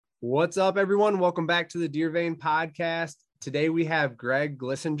What's up, everyone? Welcome back to the Deer Vein podcast. Today we have Greg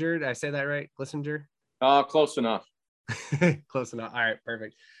Glissinger. Did I say that right? Glissinger? Close enough. Close enough. All right,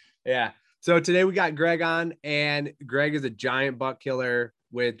 perfect. Yeah. So today we got Greg on, and Greg is a giant buck killer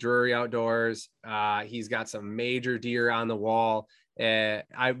with Drury Outdoors. He's got some major deer on the wall.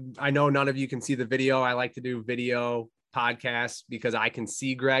 I know none of you can see the video. I like to do video podcasts because I can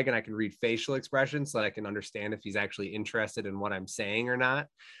see Greg and I can read facial expressions so that I can understand if he's actually interested in what I'm saying or not.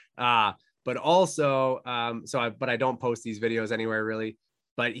 But also, but I don't post these videos anywhere really,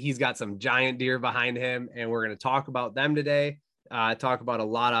 but he's got some giant deer behind him, and we're going to talk about them today. Talk about a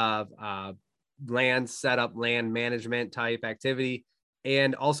lot of land setup, land management type activity,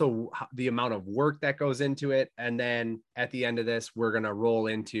 and also the amount of work that goes into it. And then at the end of this, we're going to roll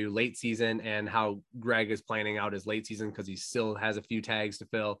into late season and how Greg is planning out his late season because he still has a few tags to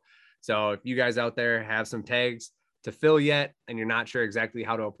fill. So if you guys out there have some tags to fill yet and you're not sure exactly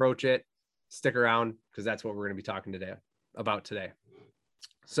how to approach it, stick around because that's what we're going to be talking about today.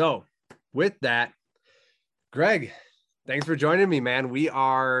 So with that, Greg, thanks for joining me, man. We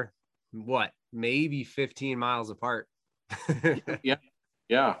are maybe 15 miles apart.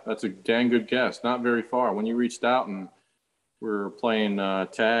 Yeah, that's a dang good guess. Not very far. When you reached out and we were playing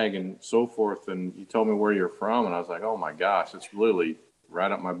tag and so forth, and you told me where you're from, and I was like, oh my gosh, it's really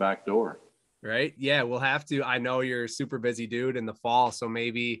right up my back door. Right? Yeah, we'll have to. I know you're a super busy dude in the fall, so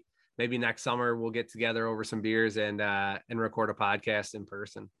maybe next summer we'll get together over some beers and record a podcast in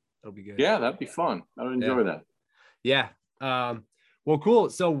person. It'll be good. Yeah, that'd be fun. I would enjoy that. Yeah. Well, cool.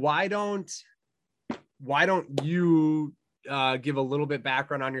 So why don't you give a little bit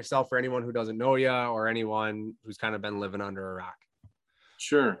background on yourself for anyone who doesn't know you or anyone who's kind of been living under a rock?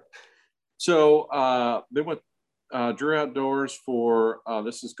 Sure. So been with Drury Outdoors for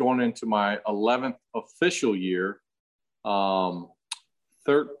this is going into my 11th official year.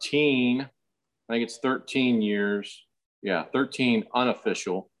 13, I think it's 13 years. Yeah, 13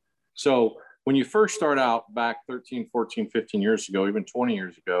 unofficial. So when you first start out back 13, 14, 15 years ago, even 20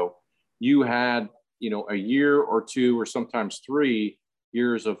 years ago, you had, a year or two or sometimes 3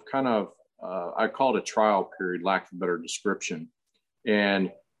 years of kind of, I call it a trial period, lack of a better description.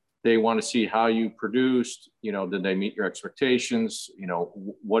 And they want to see how you produced, did they meet your expectations?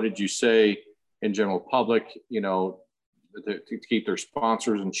 What did you say in general public, to keep their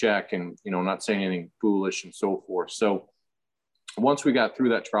sponsors in check and, not saying anything foolish and so forth. So once we got through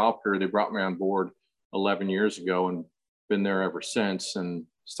that trial period, they brought me on board 11 years ago and been there ever since, and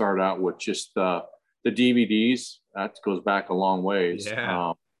started out with just the DVDs. That goes back a long ways.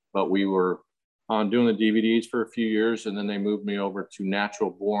 Yeah. But we were on doing the DVDs for a few years, and then they moved me over to Natural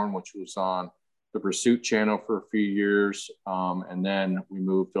Born, which was on the Pursuit channel for a few years. And then we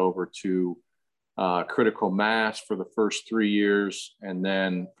moved over to Critical Mass for the first 3 years. And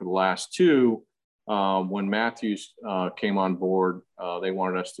then for the last 2, when Mathews came on board, they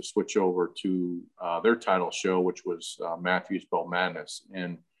wanted us to switch over to their title show, which was Mathews Bow Madness.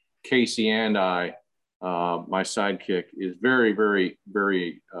 And Casey and I, my sidekick, is very, very,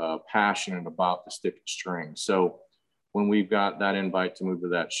 very passionate about the stick and string. So when we got that invite to move to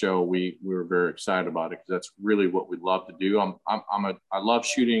that show, we were very excited about it because that's really what we love to do. I love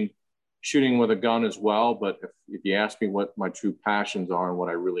shooting with a gun as well, but if you ask me what my true passions are and what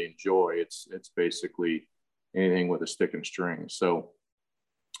I really enjoy, it's basically anything with a stick and string. So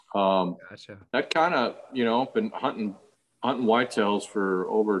Gotcha. That kind of, been hunting whitetails for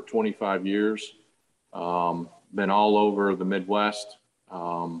over 25 years. Been all over the Midwest.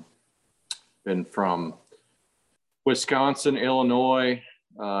 Been from Wisconsin, Illinois,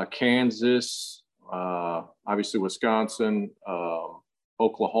 Kansas, obviously Wisconsin,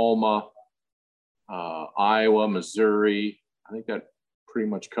 Oklahoma, Iowa, Missouri. I think that pretty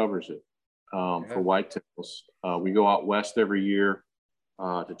much covers it for whitetails. We go out west every year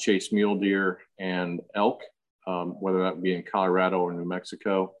to chase mule deer and elk, whether that be in Colorado or New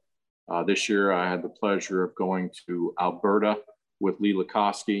Mexico. This year, I had the pleasure of going to Alberta with Lee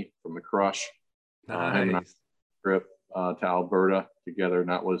Lakosky from The Crush. Nice. Trip to Alberta together, and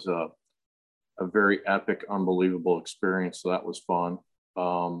that was a very epic, unbelievable experience. So that was fun.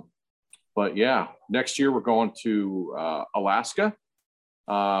 But yeah, next year we're going to Alaska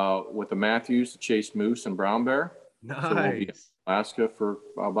with the Mathews to chase moose and brown bear. Nice. So we'll be in Alaska for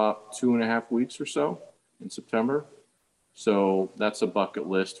about 2.5 weeks or so in September. So that's a bucket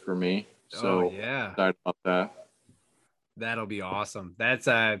list for me. So yeah, excited about that. That'll be awesome. That's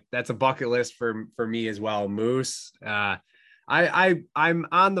a bucket list for me as well. Moose. I'm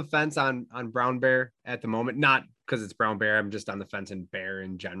on the fence on brown bear at the moment, not because it's brown bear. I'm just on the fence in bear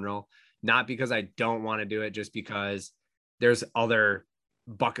in general, not because I don't want to do it, just because there's other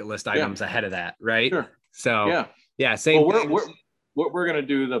bucket list items ahead of that, right? Sure. So Yeah. yeah, same Well, thing. we're going to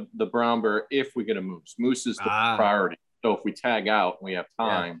do the brown bear if we get a moose. Moose is the priority. So if we tag out and we have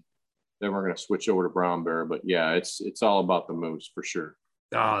time, then we're going to switch over to brown bear. But yeah, it's all about the moose for sure.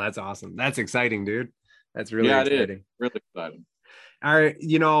 Oh, that's awesome. That's exciting, dude. That's really exciting. It is really exciting. All right.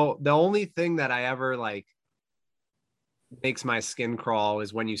 You know, the only thing that I ever like makes my skin crawl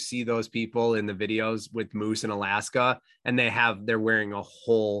is when you see those people in the videos with moose in Alaska and they're wearing a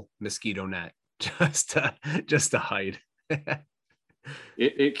whole mosquito net just to hide.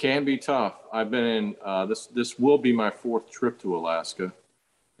 It can be tough. I've been in this will be my 4th trip to Alaska,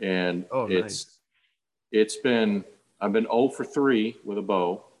 and it's been I've been 0 for 3 with a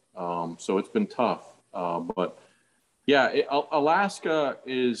bow, so it's been tough. But yeah, Alaska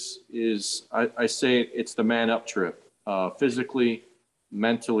is I say it's the man up trip, physically,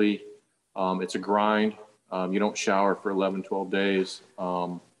 mentally. It's a grind. You don't shower for 11, 12 days.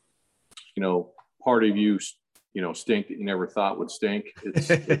 You know, part of you stink that you never thought would stink. It's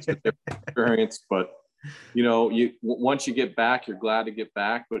a different experience, but you know, once you get back, you're glad to get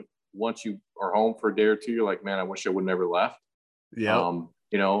back. But once you are home for a day or two, you're like, man, I wish I would never left. Yeah.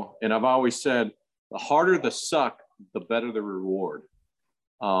 You know, and I've always said the harder the suck, the better the reward.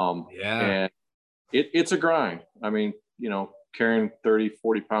 And it's a grind. I mean, you know, carrying 30,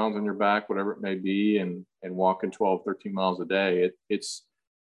 40 pounds on your back, whatever it may be, and walking 12, 13 miles a day. It's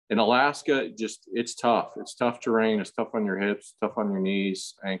in Alaska, it's tough. It's tough terrain. It's tough on your hips, tough on your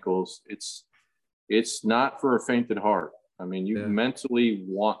knees, ankles. It's not for a fainted heart. I mean, you mentally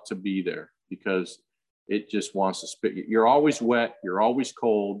want to be there because it just wants to spit. You're always wet. You're always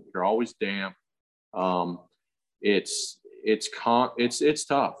cold. You're always damp. It's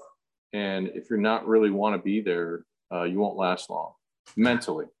tough. And if you're not really want to be there, you won't last long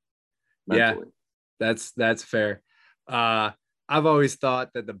mentally. Yeah, that's fair. I've always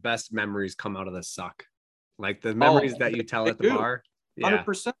thought that the best memories come out of the suck, like the memories that you tell at the bar.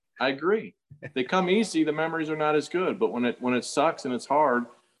 100%. I agree. If they come easy, the memories are not as good. But when it sucks and it's hard,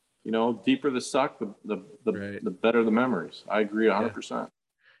 you know, deeper the suck, the better the memories. I agree 100%.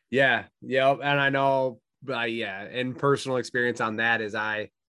 Yeah. And I know, and personal experience on that is I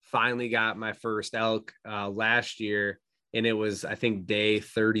finally got my first elk last year, and it was, I think, day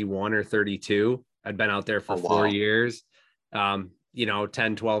 31 or 32. I'd been out there for 4 years. 10,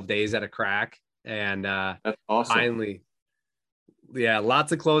 12 days at a crack. And that's awesome. Finally,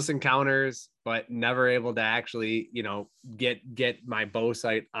 lots of close encounters, but never able to actually, get my bow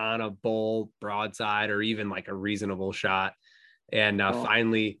sight on a bull broadside or even like a reasonable shot. And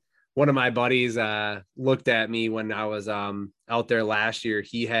finally, one of my buddies looked at me when I was out there last year.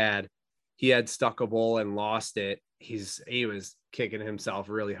 He had stuck a bull and lost it. He was kicking himself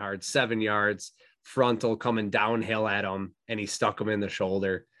really hard, 7 yards frontal coming downhill at him, and he stuck him in the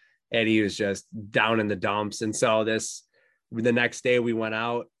shoulder, and he was just down in the dumps. And so the next day we went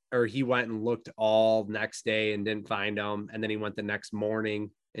out, or he went and looked all next day and didn't find him. And then he went the next morning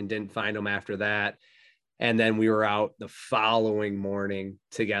and didn't find him after that. And then we were out the following morning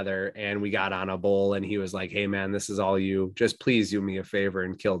together, and we got on a bull, and he was like, "Hey man, this is all you. Just please do me a favor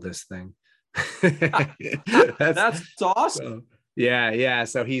and kill this thing." That's awesome.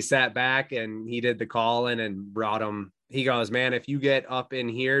 So he sat back and he did the calling and brought him. He goes, "Man, if you get up in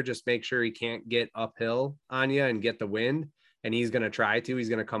here, just make sure he can't get uphill on you and get the wind." And he's going to try to. He's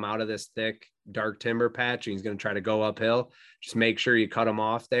going to come out of this thick, dark timber patch, and he's going to try to go uphill. Just make sure you cut him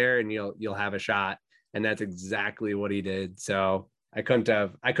off there, and you'll have a shot. And that's exactly what he did. So I couldn't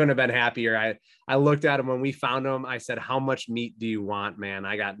have been happier. I looked at him when we found him. I said, "How much meat do you want, man?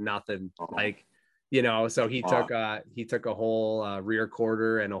 I got nothing." So he took a whole rear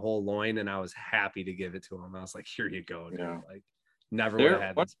quarter and a whole loin, and I was happy to give it to him. I was like, "Here you go, dude." Yeah. Like, never would have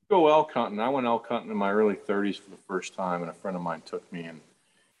had this. Go elk hunting. I went elk hunting in my early 30s for the first time, and a friend of mine took me in.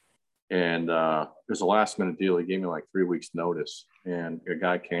 And it was a last minute deal. He gave me like 3 weeks notice, and a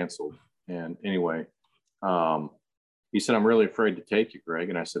guy canceled. And anyway, he said, "I'm really afraid to take you, Greg."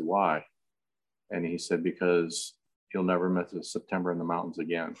 And I said, "Why?" And he said, "Because you'll never miss a September in the mountains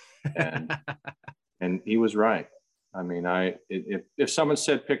again." And and he was right. I mean, if someone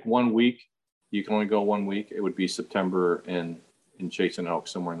said pick 1 week, you can only go 1 week, it would be September in chasing elk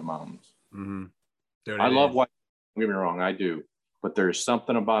somewhere in the mountains. Mm-hmm. I love white. Don't get me wrong, I do. But there's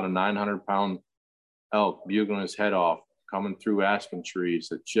something about a 900-pound elk bugling his head off, coming through aspen trees,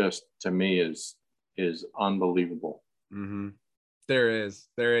 that just, to me, is unbelievable. Mm-hmm. There is.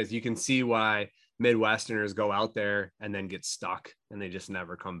 You can see why Midwesterners go out there and then get stuck and they just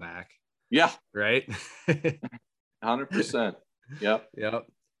never come back. Yeah. Right. 100%. Yep.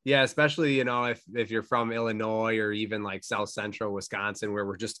 Yeah, especially, you know, if you're from Illinois or even like South Central Wisconsin, where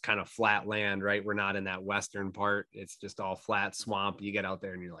we're just kind of flat land, right? We're not in that western part. It's just all flat swamp. You get out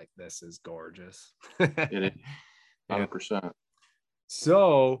there and you're like, this is gorgeous. It is Yeah. 100%.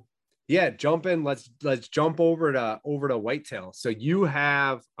 So yeah, jump in. Let's jump over to whitetail. So you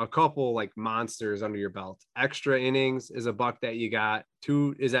have a couple like monsters under your belt. Extra innings is a buck that you got.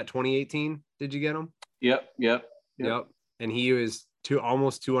 Two is that 2018? Did you get him? Yep. Yep. And he was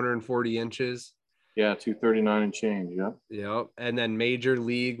almost 240 inches. Yeah, 239 and change. Yep. Yep. And then major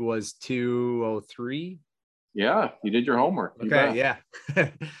league was 203. Yeah, you did your homework. Okay. Yeah.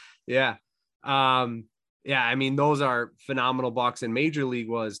 Yeah. Yeah, I mean, those are phenomenal bucks. And major league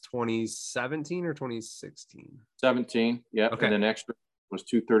was 2017 or 2016. 17. Yep. Okay. And then extra was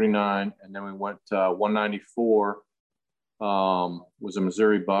 239. And then we went 194 was a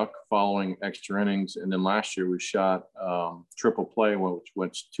Missouri buck following extra innings. And then last year we shot triple play, which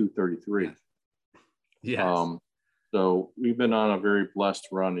went 233. Yes. So we've been on a very blessed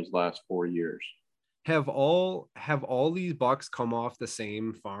run these last 4 years. Have all these bucks come off the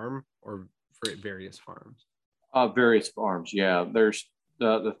same farm or for various farms? Various farms. Yeah. There's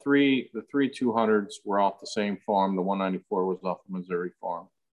the three 200s were off the same farm. The 194 was off the Missouri farm.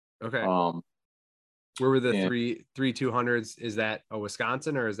 Okay. Where were the three 200s? Is that a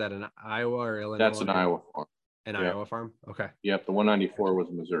Wisconsin or is that an Iowa or Illinois? That's an Iowa farm. Iowa farm. Okay. Yep. The 194 was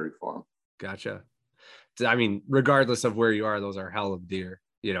a Missouri farm. Gotcha. I mean, regardless of where you are, those are hell of deer,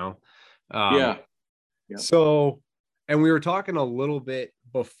 you know? Yeah. So, and we were talking a little bit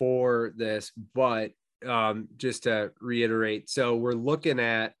before this, but just to reiterate, so we're looking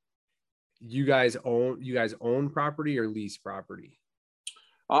at you guys own property or lease property?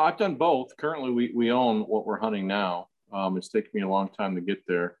 I've done both. Currently, we own what we're hunting now. It's taken me a long time to get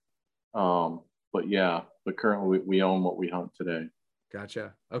there. But currently we own what we hunt today.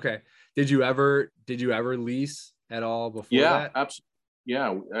 Gotcha. Okay. Did you ever lease at all before that? Absolutely.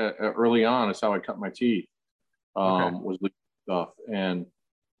 Yeah. Early on is how I cut my teeth, was leasing stuff. And,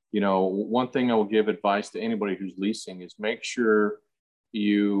 you know, one thing I will give advice to anybody who's leasing is make sure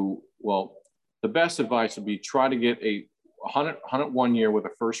the best advice would be try to get a hunt it 1 year with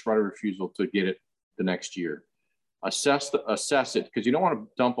a first right of refusal to get it the next year. Assess it, because you don't want to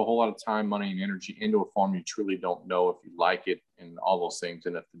dump a whole lot of time, money, and energy into a farm you truly don't know if you like it and all those things,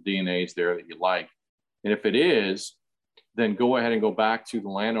 and if the DNA is there that you like. And if it is, then go ahead and go back to the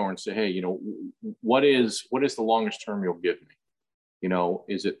landowner and say, hey, you know, what is the longest term you'll give me? You know,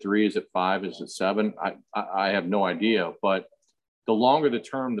 is it 3? Is it 5? Is it 7? I have no idea, but the longer the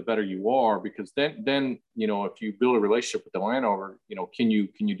term, the better you are, because then, you know, if you build a relationship with the landowner, you know, can you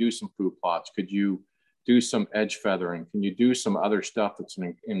do some food plots? Could you do some edge feathering? Can you do some other stuff that's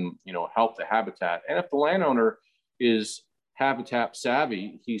in you know, help the habitat? And if the landowner is habitat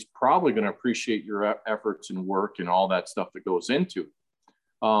savvy, he's probably going to appreciate your efforts and work and all that stuff that goes into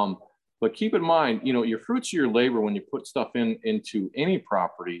it. But keep in mind, you know, your fruits of your labor, when you put stuff into any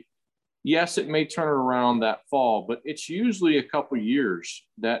property, yes, it may turn around that fall, but it's usually a couple of years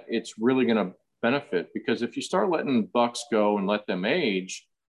that it's really going to benefit, because if you start letting bucks go and let them age,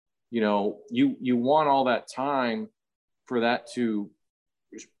 you know, you want all that time for that to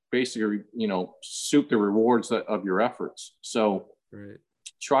basically, you know, suit the rewards of your efforts. So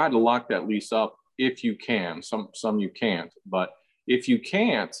try to lock that lease up if you can. Some you can't, but if you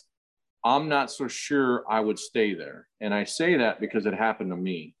can't, I'm not so sure I would stay there. And I say that because it happened to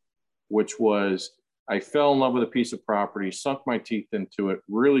me, which was I fell in love with a piece of property, sunk my teeth into it,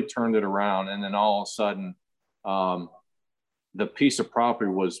 really turned it around. And then all of a sudden, the piece of property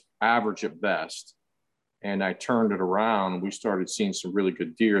was average at best. And I turned it around and we started seeing some really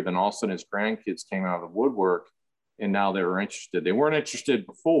good deer. Then all of a sudden his grandkids came out of the woodwork and now they were interested. They weren't interested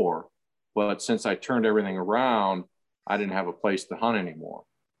before, but since I turned everything around, I didn't have a place to hunt anymore.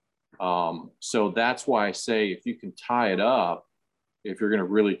 So that's why I say, if you can tie it up, if you're going to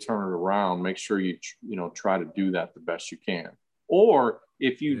really turn it around, make sure you try to do that the best you can. Or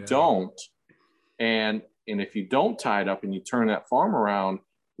if you don't, and if you don't tie it up and you turn that farm around,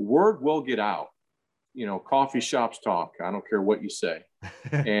 word will get out. You know, coffee shops talk. I don't care what you say.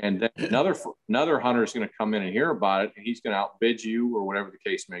 And then another hunter is going to come in and hear about it, and he's going to outbid you or whatever the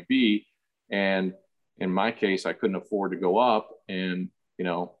case may be. And in my case, I couldn't afford to go up, and you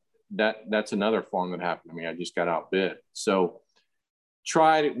know, that's another farm that happened to me. I just got outbid. So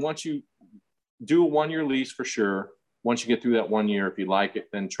try it. Once you do a 1 year lease, for sure. Once you get through that 1 year, if you like it,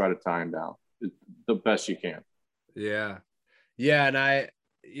 then try to tie them down the best you can. Yeah. And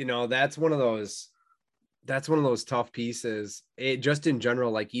you know, that's one of those that's one of those tough pieces. It just in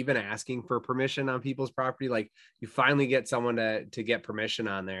general, like even asking for permission on people's property, like you finally get someone to get permission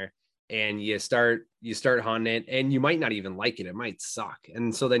on there, and you start hunting it, and you might not even like it. It might suck.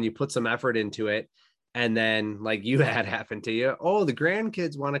 And so then you put some effort into it. And then like you had happened to you. Oh, the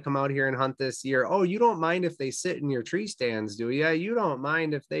grandkids want to come out here and hunt this year. Oh, you don't mind if they sit in your tree stands, do you? You don't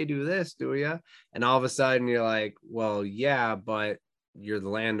mind if they do this, do you? And all of a sudden you're like, well, yeah, but you're the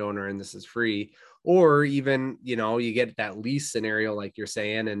landowner and this is free. Or even, you get that lease scenario, like you're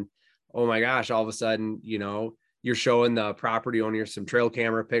saying, and oh my gosh, all of a sudden, you're showing the property owner some trail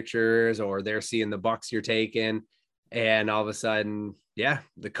camera pictures, or they're seeing the bucks you're taking. And all of a sudden, yeah,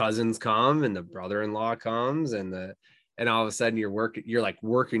 the cousins come and the brother-in-law comes, and all of a sudden you're like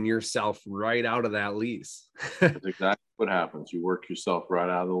working yourself right out of that lease. That's exactly what happens. You work yourself right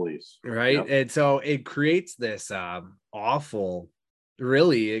out of the lease. Right. Yep. And so it creates this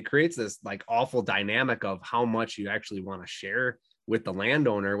it creates this like awful dynamic of how much you actually want to share with the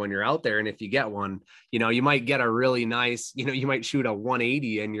landowner when you're out there. And if you get one, you might get a really nice, you might shoot a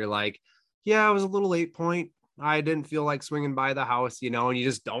 180 and you're like, yeah, I was a little 8 point. I didn't feel like swinging by the house, and you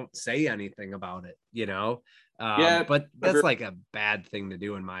just don't say anything about it, Yeah, but that's like a bad thing to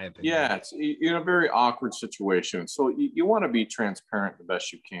do in my opinion. Yeah, you're in a very awkward situation. So you want to be transparent the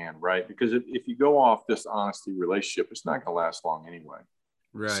best you can, right? Because if you go off this honesty relationship, it's not going to last long anyway.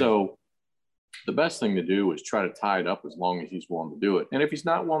 Right. So the best thing to do is try to tie it up as long as he's willing to do it. And if he's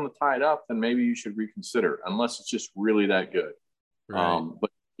not willing to tie it up, then maybe you should reconsider, unless it's just really that good. Right. But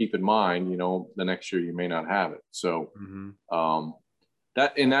keep in mind, the next year you may not have it. So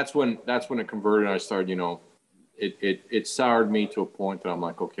that's when it converted. I started, it soured me to a point that I'm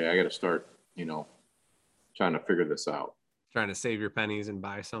like, okay, I got to start, trying to figure this out. Trying to save your pennies and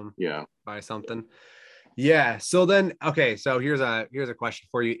buy something. Yeah. So then, okay. So here's a question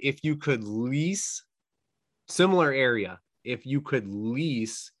for you. If you could lease similar area, if you could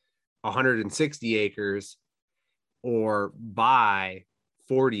lease 160 acres or buy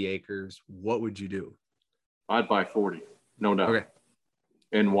 40 acres, what would you do? I'd buy 40, no doubt. Okay.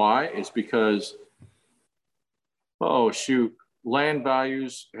 And why? It's because, land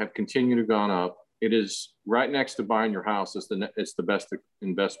values have continued to gone up. It is right next to buying your house. It's the best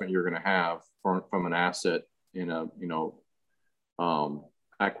investment you're going to have from an asset in a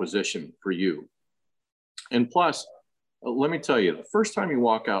acquisition for you. And plus, let me tell you, the first time you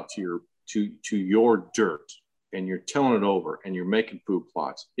walk out to your dirt and you're tilling it over and you're making food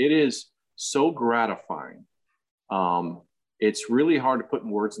plots, it is so gratifying. It's really hard to put in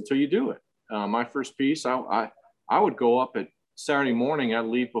words until you do it. My first piece, I would go up at Saturday morning. I'd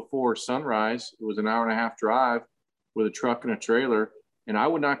leave before sunrise. It was an hour and a half drive with a truck and a trailer, and I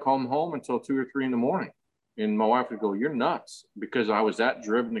would not come home until 2 or 3 in the morning. And my wife would go, "You're nuts," because I was that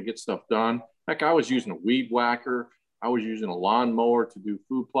driven to get stuff done. Heck, I was using a weed whacker. I was using a lawnmower to do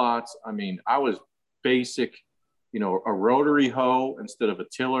food plots. I mean, I was basic, a rotary hoe instead of a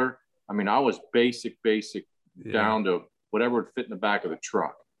tiller. I mean, I was basic down to whatever would fit in the back of the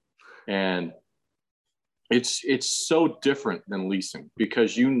truck. And it's so different than leasing,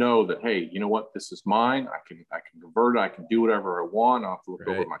 because that, hey, you know what, this is mine. I can convert it. I can do whatever I want. I don't have to look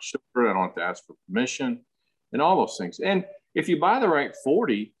over my shoulder. I don't have to ask for permission and all those things. And if you buy the right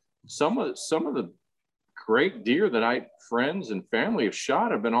 40, some of the great deer that friends and family have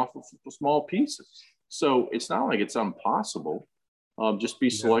shot have been off of small pieces. So it's not like it's impossible. Just be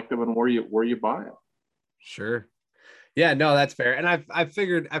selective on where you buy it. Sure. Yeah, no, that's fair. And I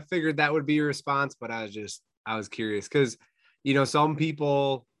figured that would be your response, but I was curious because, some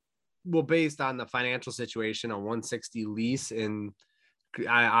people will, based on the financial situation, a 160 lease and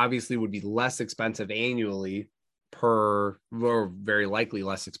I obviously would be less expensive annually or very likely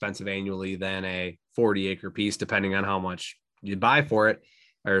less expensive annually than a 40 acre piece, depending on how much you buy for it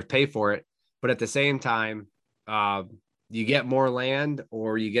or pay for it. But at the same time, you get more land,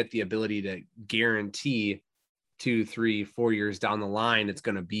 or you get the ability to guarantee 2, 3, 4 years down the line, it's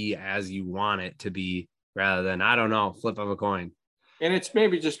going to be as you want it to be, rather than, I don't know, flip of a coin. And it's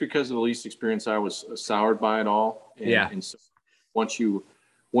maybe just because of the lease experience, I was soured by it all. And so once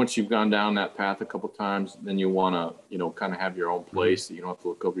you've gone down that path a couple of times, then you want to, kind of have your own place that you don't have to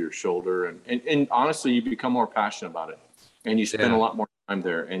look over your shoulder. And honestly, you become more passionate about it, and you spend a lot more time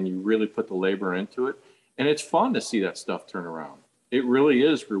there, and you really put the labor into it. And it's fun to see that stuff turn around. It really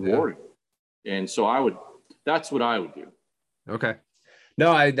is rewarding. Yeah. And so that's what I would do. Okay.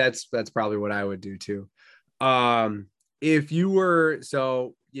 No, that's probably what I would do too. If you were,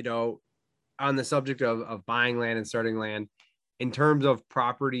 on the subject of buying land and starting land, in terms of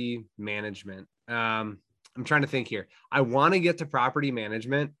property management, I'm trying to think here. I want to get to property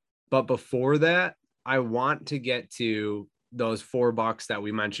management, but before that, I want to get to those 4 bucks that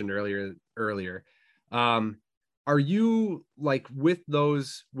we mentioned earlier. Are you like with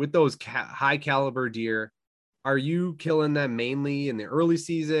those high caliber deer? Are you killing them mainly in the early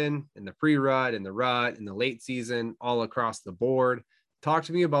season, in the pre-rut, in the rut, in the late season, all across the board? Talk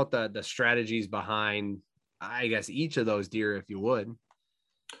to me about the strategies behind, I guess, each of those deer, if you would.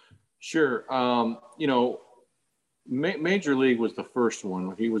 Sure. You know, Major League was the first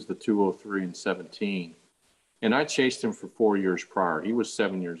one. He was the 203 and 17. And I chased him for 4 years prior. He was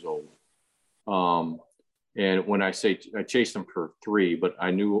 7 years old. And when I say I chased him for 3, but I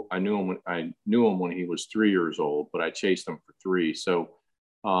knew him when he was 3 years old, but I chased him for 3. So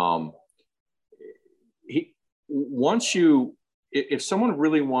if someone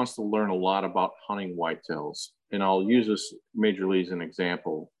really wants to learn a lot about hunting whitetails, and I'll use this Major League as an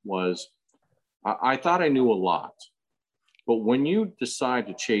example, was I thought I knew a lot. But when you decide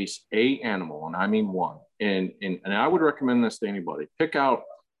to chase a animal, and I mean one, and I would recommend this to anybody, pick out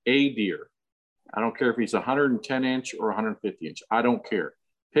a deer. I don't care if he's 110 inch or 150 inch. I don't care.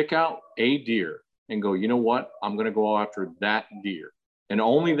 Pick out a deer and go, you know what? I'm going to go after that deer and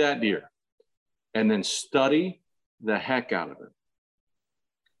only that deer. And then study the heck out of it.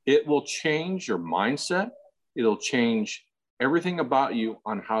 It will change your mindset. It'll change everything about you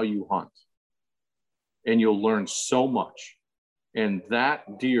on how you hunt. And you'll learn so much. And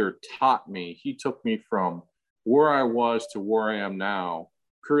that deer taught me, he took me from where I was to where I am now,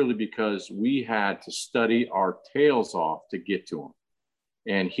 purely because we had to study our tails off to get to him.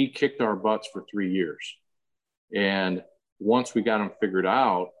 And he kicked our butts for 3 years. And once we got him figured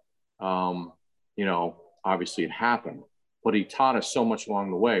out, you know, obviously it happened, but he taught us so much along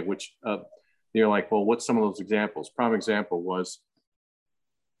the way, which, you're like, well, what's some of those examples? Prime example was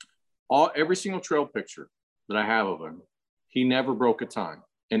every single trail picture that I have of him, he never broke a time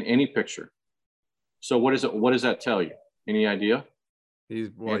in any picture. So what does that tell you? Any idea?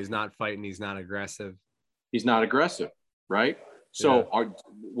 He's not fighting. He's not aggressive. He's not aggressive, right? So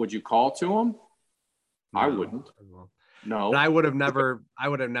would you call to him? No, I wouldn't. No, but I would have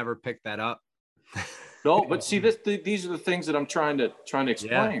never picked that up. No, but see, these are the things that I'm trying to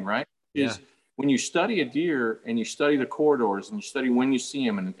explain, right? When you study a deer and you study the corridors and you study when you see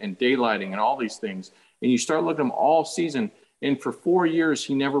him and daylighting and all these things, and you start looking at him all season, and for 4 years,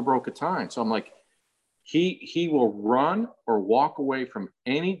 he never broke a time. So I'm like, he will run or walk away from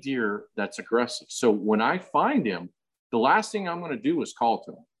any deer that's aggressive. So when I find him, the last thing I'm going to do is call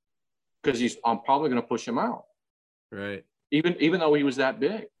to him because I'm probably going to push him out. Right. Even though he was that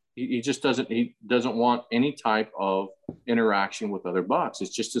big, he just doesn't want any type of interaction with other bucks.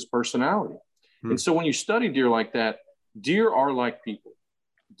 It's just his personality. And so when you study deer like that, deer are like people.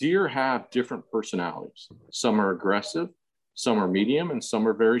 Deer have different personalities. Some are aggressive, some are medium, and some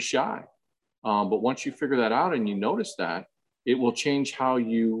are very shy. But once you figure that out and you notice that, it will change how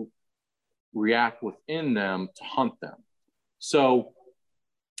you react within them to hunt them. So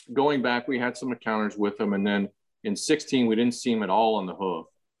going back, we had some encounters with them. And then in 16, we didn't see him at all on the hoof.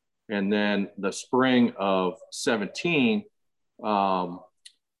 And then the spring of 17,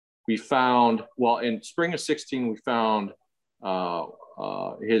 we found, in spring of 16, we found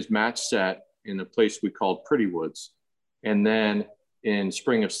his match set in a place we called Pretty Woods. And then in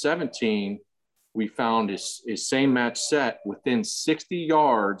spring of 17, we found his same match set within 60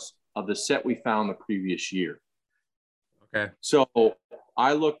 yards of the set we found the previous year. Okay. So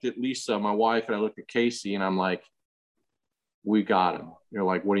I looked at Lisa, my wife, and I looked at Casey, and I'm like, we got him. They're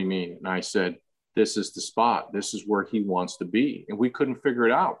like, what do you mean? And I said, this is the spot. This is where he wants to be. And we couldn't figure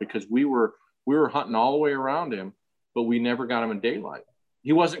it out because we were hunting all the way around him, but we never got him in daylight.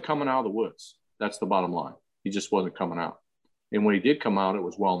 He wasn't coming out of the woods. That's the bottom line. He just wasn't coming out. And when he did come out, it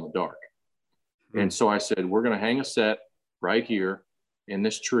was well in the dark. And so I said, we're going to hang a set right here in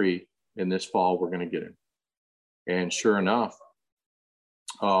this tree. In this fall, we're going to get him. And sure enough,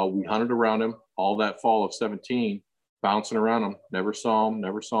 we hunted around him all that fall of 17, bouncing around him. Never saw him,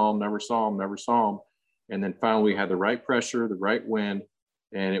 never saw him, never saw him, never saw him. And then finally we had the right pressure, the right wind.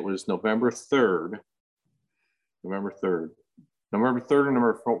 And it was November 3rd and November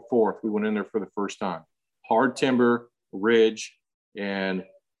 4th, we went in there for the first time. Hard timber, ridge, and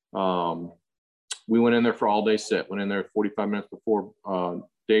we went in there for all day sit. Went in there 45 minutes before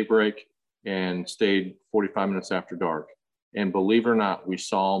daybreak and stayed 45 minutes after dark. And believe it or not, we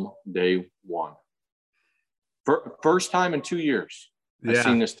saw him day one. First time in 2 years, I've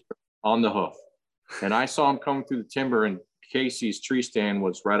seen this on the hoof. And I saw him coming through the timber, and Casey's tree stand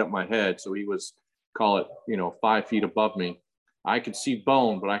was right up my head. So he was, call it, 5 feet above me. I could see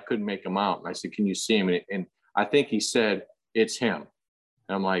bone, but I couldn't make him out. And I said, can you see him? And I think he said, it's him.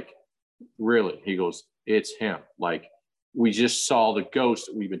 And I'm like, really? He goes, it's him. Like, we just saw the ghost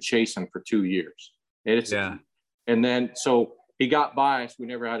that we've been chasing for 2 years. And it's, Yeah. and then, so he got by us. We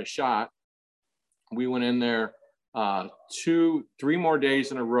never had a shot. We went in there 3 more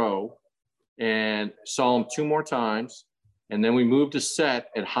days in a row and saw him 2 more times. And then we moved a set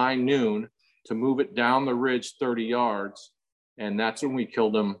at high noon to move it down the ridge 30 yards. And that's when we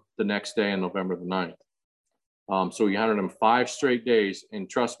killed him the next day on November the 9th. So we hunted him 5 straight days. And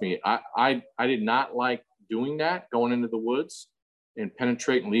trust me, I did not like doing that, going into the woods and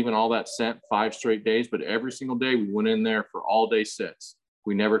penetrating, leaving all that scent 5 straight days. But every single day we went in there for all day sits.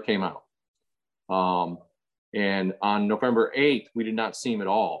 We never came out. And on November 8th, we did not see him at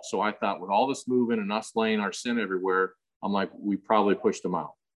all. So I thought, with all this moving and us laying our scent everywhere, I'm like, we probably pushed him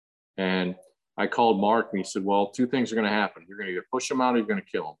out. And I called Mark and he said, well, 2 things are going to happen. You're going to either push him out or you're going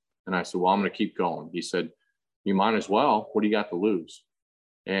to kill him. And I said, well, I'm going to keep going. He said, you might as well. What do you got to lose?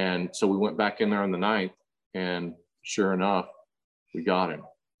 And so we went back in there on the 9th, and sure enough, we got him.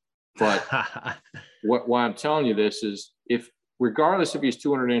 But why I'm telling you this is, regardless if he's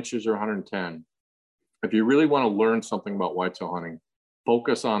 200 inches or 110, if you really want to learn something about whitetail hunting,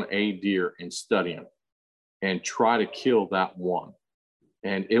 focus on a deer and study him and try to kill that one.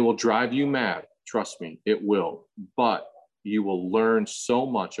 And it will drive you mad. Trust me, it will. But you will learn so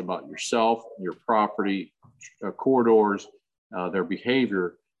much about yourself, your property, corridors, their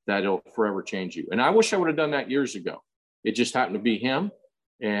behavior, that it'll forever change you. And I wish I would have done that years ago. It just happened to be him.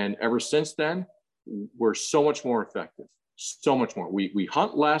 And ever since then, we're so much more effective. So much more. We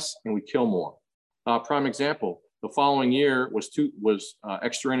hunt less and we kill more. Prime example, the following year was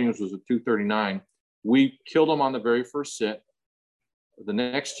extra innings was a 239. We killed him on the very first sit. The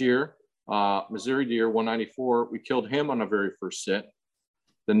next year, Missouri deer 194, we killed him on the very first sit.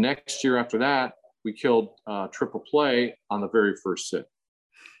 The next year after that, we killed triple play on the very first sit.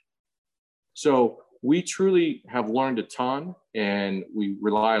 So we truly have learned a ton, and we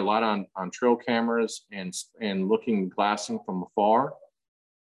rely a lot on trail cameras and looking, glassing from afar.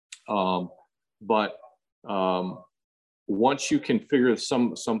 But once you can figure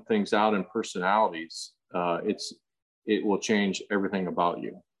some things out in personalities, it will change everything about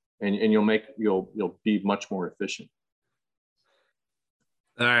you, and you'll be much more efficient.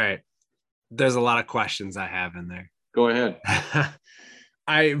 All right. There's a lot of questions I have in there. Go ahead.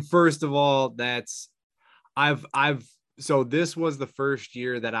 First of all, so this was the first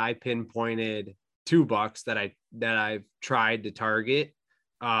year that I pinpointed 2 bucks that I've tried to target.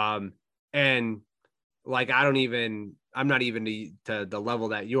 And like, I'm not even to the level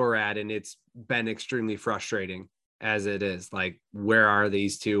that you're at. And it's been extremely frustrating as it is. Like, where are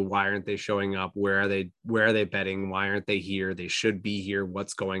these 2? Why aren't they showing up? Where are they bedding? Why aren't they here? They should be here.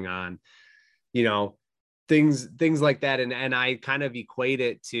 What's going on? You know, things like that. And I kind of equate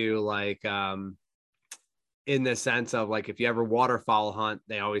it to like, in the sense of like, if you ever waterfowl hunt,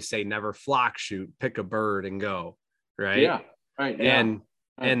 they always say never flock shoot, pick a bird and go. Right. Yeah. Right. Yeah.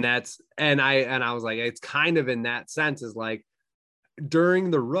 And I was like, it's kind of in that sense, is like, during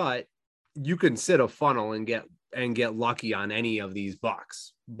the rut, you can sit a funnel and get lucky on any of these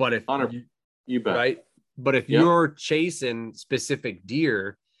bucks. But if you bet. Right. But if you're chasing specific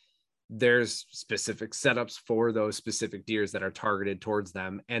deer, there's specific setups for those specific deers that are targeted towards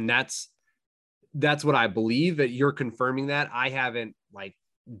them. And that's what I believe. That you're confirming that. I haven't like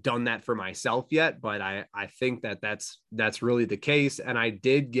done that for myself yet, but I think that's really the case. And I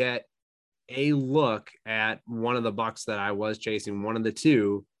did get a look at one of the bucks that I was chasing, one of the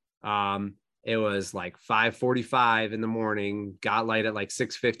 2. It was like 5:45 in the morning, got light at like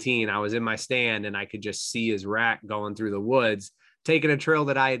 6:15. I was in my stand and I could just see his rack going through the woods, taking a trail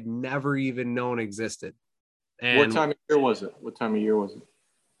that I had never even known existed. And what time of year was it?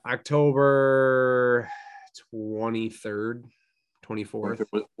 October 23rd, 24th.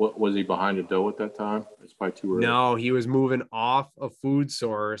 Was he behind a doe at that time? It's probably too early. No, he was moving off a food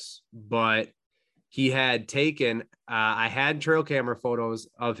source, but he had taken, I had trail camera photos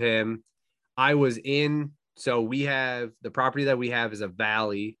of him. I was in, so we have, the property that we have is a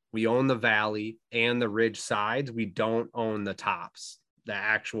valley. We own the valley and the ridge sides. We don't own the tops, the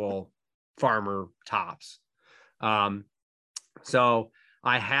actual farmer tops. So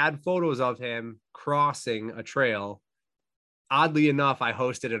I had photos of him crossing a trail. Oddly enough, I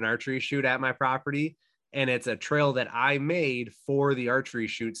hosted an archery shoot at my property, and it's a trail that I made for the archery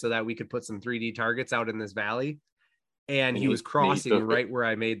shoot so that we could put some 3D targets out in this valley. And he was crossing right where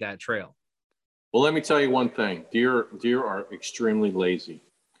I made that trail. Well, let me tell you one thing. Deer are extremely lazy.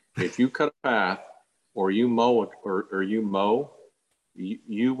 If you cut a path or you mow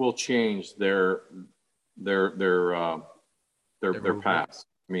you will change their paths.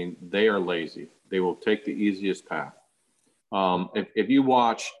 I mean, they are lazy. They will take the easiest path. If you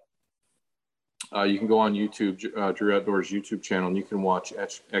watch, you can go on YouTube, Drew Outdoors YouTube channel, and you can watch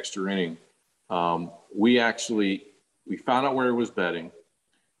Extra Inning. We found out where it was bedding,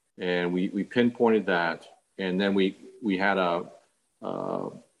 and we pinpointed that, and then we had a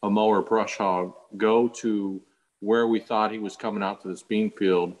mower brush hog go to where we thought he was coming out to this bean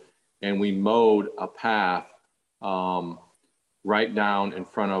field, and we mowed a path right down in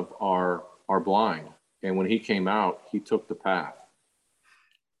front of our blind. And when he came out, he took the path.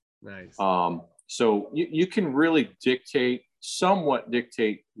 Nice. So you can really somewhat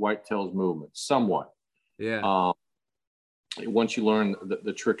dictate whitetail's movement, somewhat. Yeah. Once you learn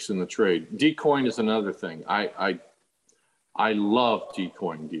the tricks in the trade. Decoying is another thing. I love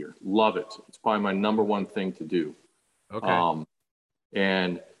decoying deer. Love it. It's probably my number one thing to do. Okay.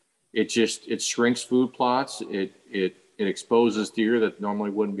 And it shrinks food plots. It exposes deer that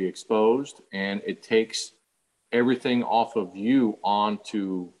normally wouldn't be exposed, and it takes everything off of you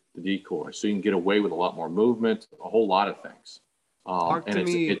onto the decoy, so you can get away with a lot more movement, a whole lot of things. Talk to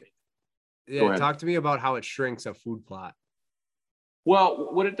me about how it shrinks a food plot.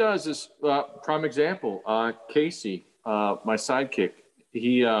 Well, what it does is, prime example, Casey, my sidekick,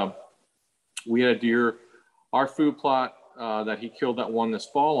 we had a deer. Our food plot that he killed that one this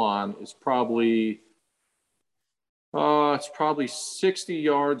fall on is probably 60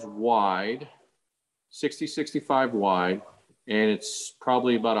 yards wide, 65 wide, and it's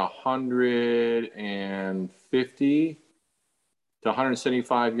probably about 150 to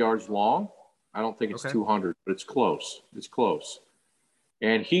 175 yards long. I don't think it's 200, but it's close. It's close.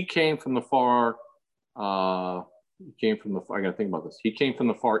 And he came from the far, I gotta think about this. He came from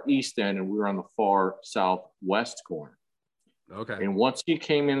the far east end, and we were on the far southwest corner. Okay. And once he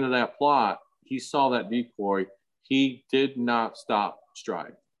came into that plot, he saw that decoy. He did not stop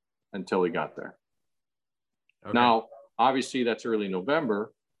stride until he got there. Okay. Now, obviously, that's early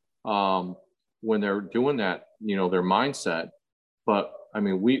November when they're doing that, their mindset. But I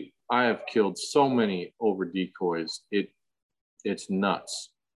mean, I have killed so many over decoys. It's nuts.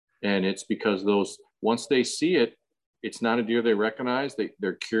 And it's because once they see it, it's not a deer they recognize.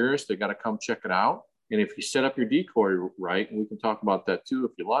 They're curious. They got to come check it out. And if you set up your decoy right, and we can talk about that too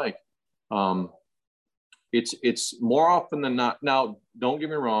if you like, it's more often than not. Now, don't get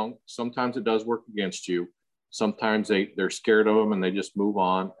me wrong. Sometimes it does work against you. Sometimes they're scared of them and they just move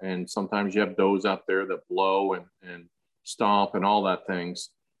on. And sometimes you have does out there that blow and stomp and all that things.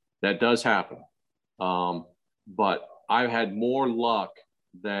 That does happen. But I've had more luck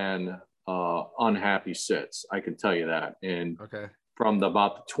than unhappy sits. I can tell you that. And from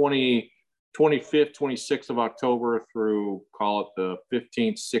about the 25th, 26th of October through, call it the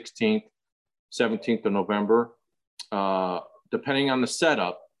 15th, 16th, 17th of November, depending on the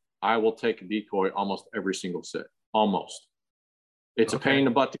setup, I will take a decoy almost every single sit. Almost. It's a pain in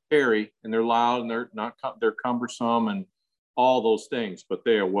the butt to carry, and they're loud, and they're cumbersome, and all those things, but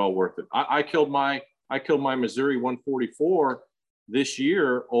they are well worth it. I killed my Missouri 144 this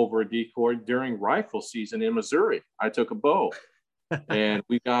year over a decoy during rifle season in Missouri. I took a bow, and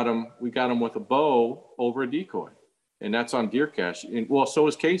we got him with a bow over a decoy, and that's on DeerCast. And well, so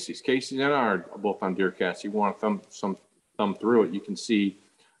is Casey's. Casey and I are both on DeerCast. You want to thumb through it, you can see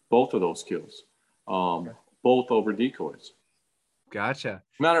both of those kills, both over decoys. Gotcha.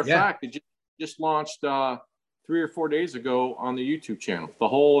 Matter of fact, it just launched 3 or 4 days ago on the YouTube channel. The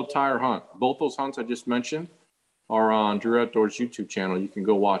whole entire hunt, both those hunts I just mentioned, are on Drew Outdoors YouTube channel. You can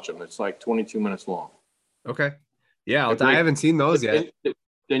go watch them. It's like 22 minutes long. Okay. Yeah, I haven't seen those yet.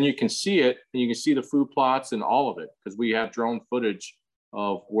 Then you can see it, and you can see the food plots and all of it, because we have drone footage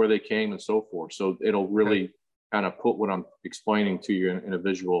of where they came and so forth. So it'll really kind of put what I'm explaining to you in a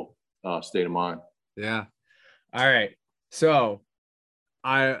visual state of mind. Yeah. All right. So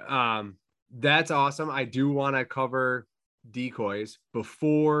that's awesome. I do want to cover decoys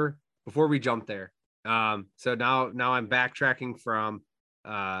before we jump there. So now I'm backtracking from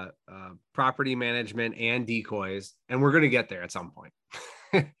property management and decoys, and we're going to get there at some point.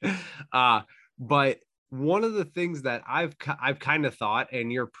 But one of the things that I've kind of thought,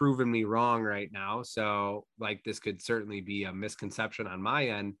 and you're proving me wrong right now, so like this could certainly be a misconception on my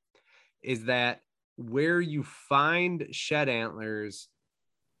end, is that where you find shed antlers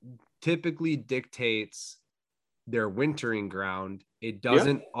typically dictates their wintering ground. It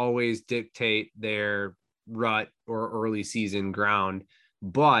doesn't always dictate their rut or early season ground,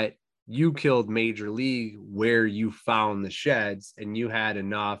 but you killed Major League where you found the sheds, and you had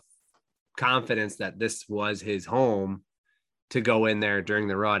enough confidence that this was his home to go in there during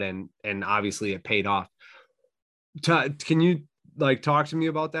the rut, and obviously it paid off. Can you like talk to me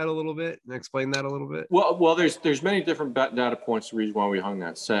about that a little bit and explain that a little bit? Well, there's many different data points. The reason why we hung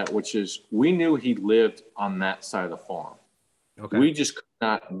that set, which is we knew he lived on that side of the farm. Okay. We just could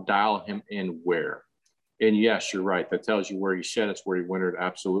not dial him in where. And yes, you're right. That tells you where he shed. It's where he wintered.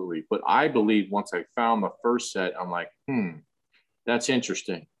 Absolutely. But I believe once I found the first set, I'm like, that's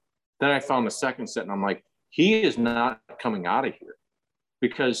interesting. Then I found the second set and I'm like, he is not coming out of here.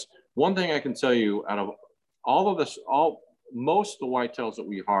 Because one thing I can tell you, out of all of this, most of the whitetails that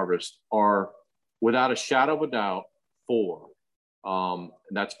we harvest are, without a shadow of a doubt, 4.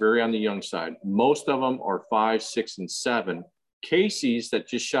 That's very on the young side. Most of them are 5, 6, and 7. Casey's that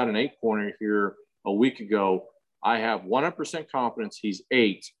just shot an 8-pointer here a week ago, I have 100% confidence he's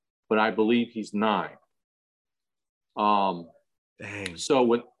 8, but I believe he's 9. Dang. So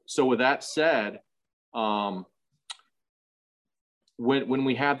with that said, when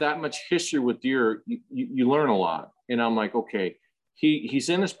we have that much history with deer, you learn a lot. And I'm like, okay, he's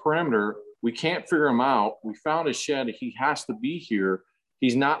in this perimeter. We can't figure him out. We found his shed. He has to be here.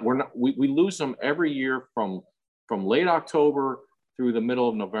 He's not. We lose him every year from late October through the middle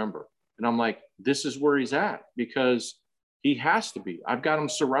of November. And I'm like, this is where he's at because he has to be. I've got him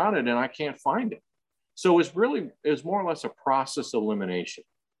surrounded and I can't find him. So it's more or less a process elimination.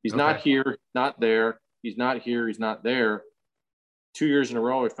 He's not here, not there. He's not here. He's not there. 2 years in a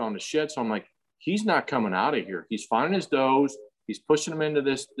row, I found a shed. So I'm like, he's not coming out of here. He's finding his does. He's pushing them into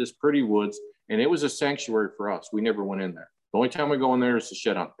this pretty woods. And it was a sanctuary for us. We never went in there. The only time we go in there is to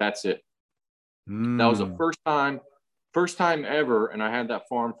shed hunt. That's it. That was the first time ever. And I had that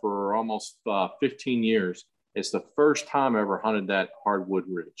farm for almost 15 years. It's the first time I ever hunted that hardwood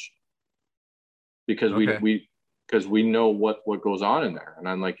ridge because we know what goes on in there. And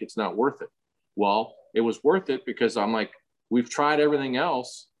I'm like, it's not worth it. Well, it was worth it because I'm like, we've tried everything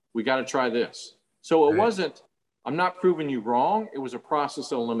else. We got to try this. So it wasn't, I'm not proving you wrong. It was a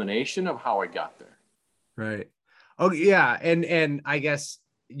process of elimination of how I got there. Right. Oh yeah. And I guess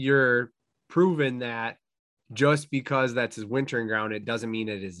you're proving that just because that's his wintering ground, it doesn't mean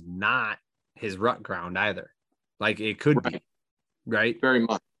it is not his rut ground either. Like it could be, right? Very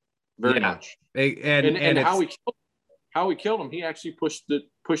much. Very much. And how we killed him, he actually pushed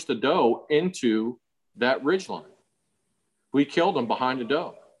the doe into that ridge line. We killed him behind the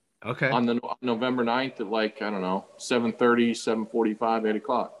doe. Okay. On the November 9th at like, I don't know, 7:30, 7:45, 8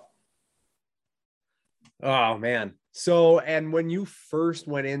 o'clock. Oh man. So, and when you first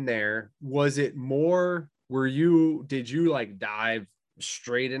went in there, was it more, did you like dive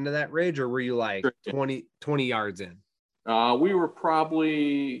straight into that ridge or were you like 20 yards in? We were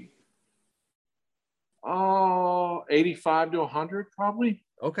probably 85 to 100 probably.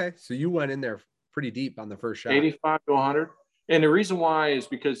 Okay. So you went in there pretty deep on the first shot. 85 to 100. And the reason why is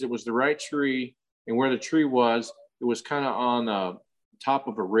because it was the right tree, and where the tree was, it was kind of on the top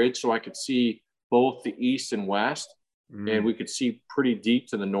of a ridge, so I could see both the east and west, and we could see pretty deep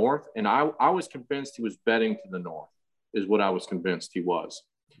to the north. And I was convinced he was bedding to the north, is what I was convinced he was.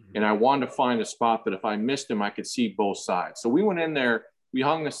 And I wanted to find a spot that if I missed him, I could see both sides. So we went in there, we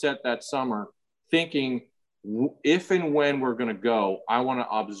hung the set that summer, thinking if and when we're going to go, I want to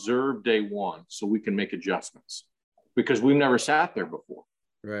observe day one so we can make adjustments. Because we've never sat there before.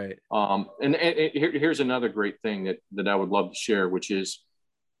 Right. And here's another great thing that I would love to share, which is,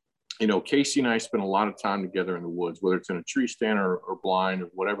 Casey and I spend a lot of time together in the woods, whether it's in a tree stand or blind or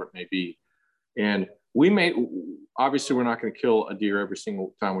whatever it may be. And obviously we're not going to kill a deer every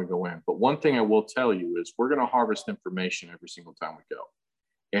single time we go in. But one thing I will tell you is we're going to harvest information every single time we go.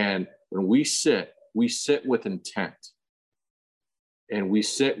 And when we sit with intent. And we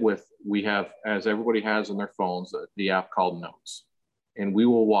have, as everybody has on their phones, the app called Notes. And we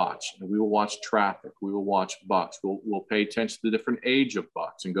will watch traffic. We will watch bucks. We'll pay attention to the different age of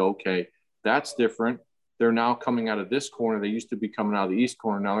bucks and go, okay, that's different. They're now coming out of this corner. They used to be coming out of the east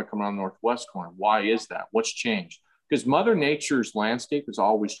corner. Now they're coming out of the northwest corner. Why is that? What's changed? Because Mother Nature's landscape is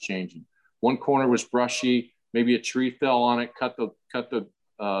always changing. One corner was brushy. Maybe a tree fell on it, cut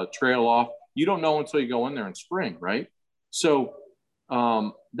the trail off. You don't know until you go in there in spring, right? So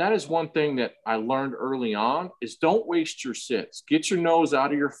that is one thing that I learned early on is don't waste your sits. Get your nose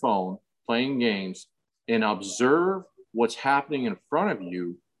out of your phone playing games and observe what's happening in front of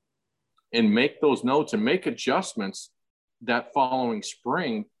you and make those notes and make adjustments that following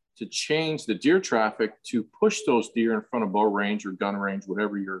spring to change the deer traffic to push those deer in front of bow range or gun range,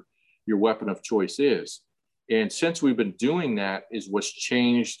 whatever your weapon of choice is. And since we've been doing that is what's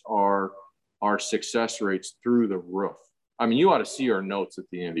changed our success rates through the roof. I mean, you ought to see our notes at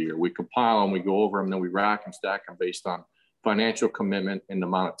the end of the year. We compile them, we go over them, then we rack and stack them based on financial commitment and the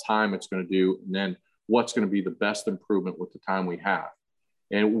amount of time it's going to do. And then what's going to be the best improvement with the time we have.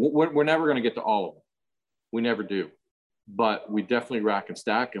 And we're never going to get to all of them. We never do. But we definitely rack and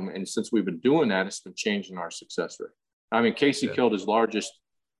stack them. And since we've been doing that, it's been changing our success rate. I mean, Casey killed his largest,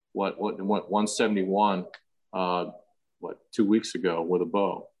 171, 2 weeks ago with a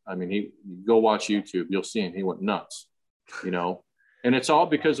bow. I mean, you go watch YouTube, you'll see him. He went nuts, and it's all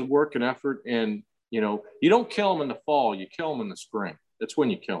because of work and effort. And, you don't kill them in the fall, you kill them in the spring. That's when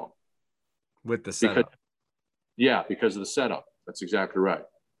you kill them. With the setup. Because of the setup. That's exactly right.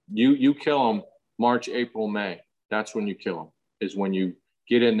 You kill them March, April, May. That's when you kill them, is when you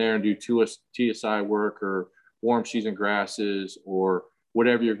get in there and do TSI work or warm season grasses or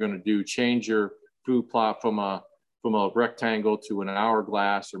whatever you're going to do. Change your food plot from a rectangle to an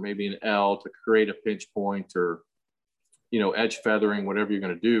hourglass or maybe an L to create a pinch point or, edge feathering, whatever you're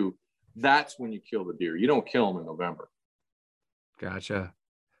going to do. That's when you kill the deer. You don't kill them in November. Gotcha.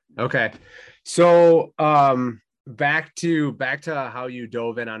 Okay. So, back to how you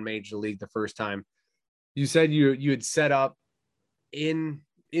dove in on Major League the first time. You said you had set up in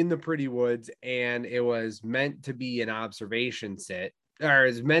the Pretty Woods, and it was meant to be an observation sit, or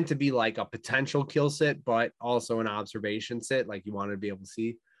it's meant to be like a potential kill sit, but also an observation sit, like you wanted to be able to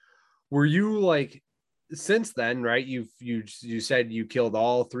see. Were you like, since then, right? You said you killed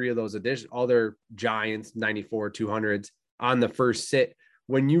all three of those other giants, 94 200s on the first sit.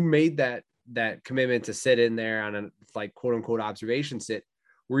 When you made that commitment to sit in there on a like quote unquote observation sit,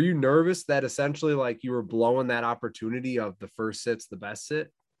 were you nervous that essentially like you were blowing that opportunity of the first sit's the best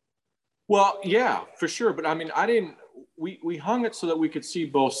sit? Well, yeah, for sure. But I mean, we hung it so that we could see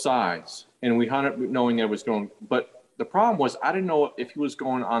both sides, and we hung it knowing that it was going, but the problem was I didn't know if he was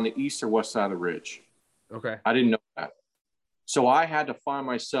going on the east or west side of the ridge. Okay. I didn't know that. So I had to find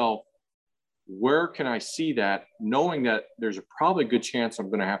myself, where can I see that, knowing that there's probably a good chance I'm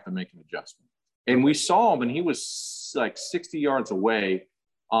going to have to make an adjustment. And we saw him, and he was like 60 yards away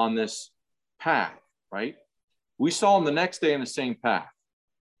on this path, right? We saw him the next day in the same path.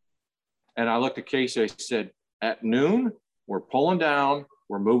 And I looked at Casey, I said, at noon, we're pulling down,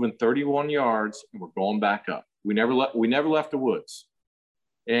 we're moving 31 yards, and we're going back up. We never left the woods.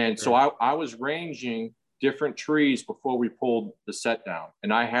 And so I was ranging different trees before we pulled the set down.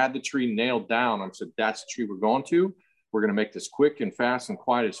 And I had the tree nailed down. I said, that's the tree we're going to. We're going to make this quick and fast and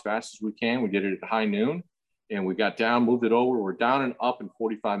quiet as fast as we can. We did it at high noon, and we got down, moved it over. We're down and up in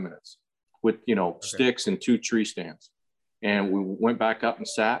 45 minutes with, sticks and 2 tree stands. And we went back up and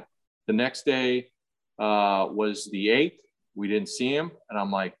sat. The next day was the 8th. We didn't see him. And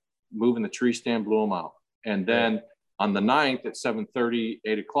I'm like, moving the tree stand, blew him out. And then on the 9th at 7:30,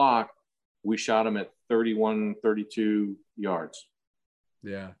 8 o'clock, we shot him at 31, 32 yards.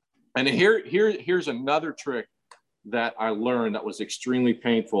 Yeah. And here's another trick that I learned that was extremely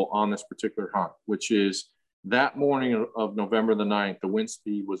painful on this particular hunt, which is that morning of November the 9th, the wind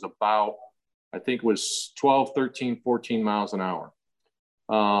speed was about, I think it was 12, 13, 14 miles an hour.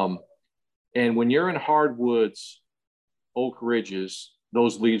 And when you're in hardwoods, oak ridges,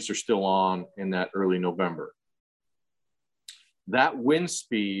 those leaves are still on in that early November. That wind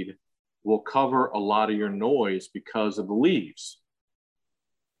speed will cover a lot of your noise because of the leaves.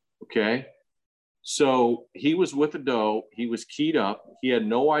 Okay. So he was with a doe. He was keyed up. He had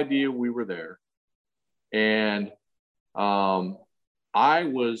no idea we were there. And I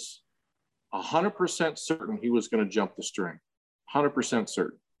was 100% certain he was going to jump the string, 100%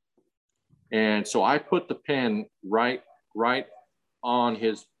 certain. And so I put the pin right on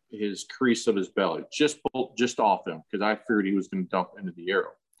his crease of his belly, just off him, because I figured he was going to dump into the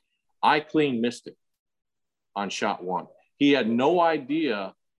arrow. I clean missed it on shot 1. He had no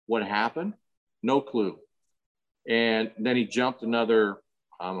idea what happened, no clue. And then he jumped another,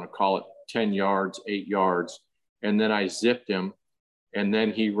 I'm going to call it 10 yards, 8 yards. And then I zipped him. And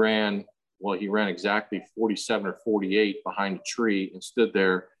then he ran exactly 47 or 48 behind a tree and stood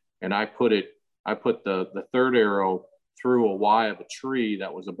there. And I put the third arrow through a Y of a tree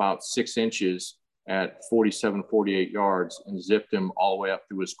that was about 6 inches at 47, 48 yards, and zipped him all the way up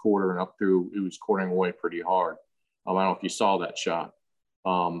through his quarter and up through, it was quartering away pretty hard. I don't know if you saw that shot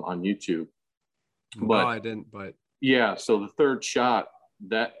on YouTube. But no, I didn't, but yeah. So the third shot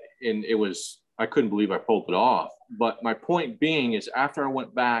I couldn't believe I pulled it off. But my point being is, after I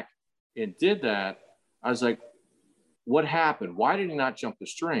went back and did that, I was like, what happened? Why did he not jump the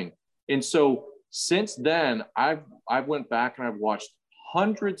string? And so since then, I've went back and I've watched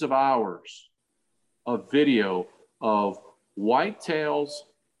hundreds of hours of video of whitetails,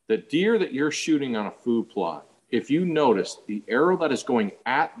 the deer that you're shooting on a food plot. If you notice, the arrow that is going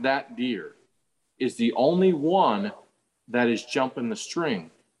at that deer is the only one that is jumping the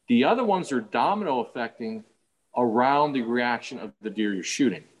string. The other ones are domino affecting around the reaction of the deer you're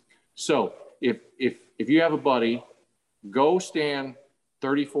shooting. So if you have a buddy, go stand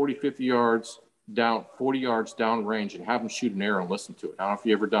 30, 40, 50 yards down, 40 yards down range and have them shoot an arrow and listen to it. I don't know if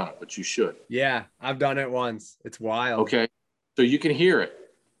you've ever done it, but you should. Yeah, I've done it once. It's wild. Okay. So you can hear it.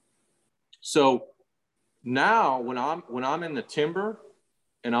 So now when I'm in the timber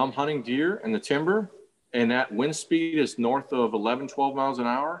and I'm hunting deer in the timber and that wind speed is north of 11, 12 miles an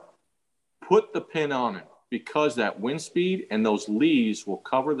hour, put the pin on it, because that wind speed and those leaves will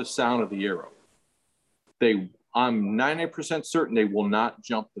cover the sound of the arrow. I'm 90% certain they will not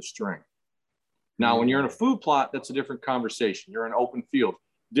jump the string. Now, when you're in a food plot, that's a different conversation. You're in open field,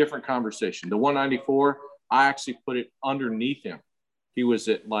 different conversation. The 194, I actually put it underneath him. He was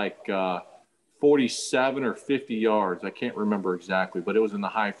at like 47 or 50 yards. I can't remember exactly, but it was in the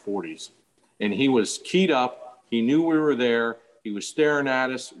high 40s. And he was keyed up. He knew we were there. He was staring at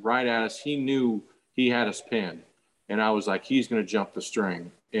us, right at us. He knew he had us pinned. And I was like, he's going to jump the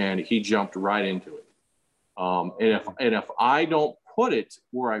string. And he jumped right into it. And if I don't put it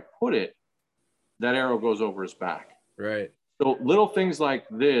where I put it, that arrow goes over his back. Right. So little things like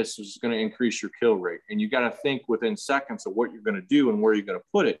this is going to increase your kill rate. And you got to think within seconds of what you're going to do and where you're going to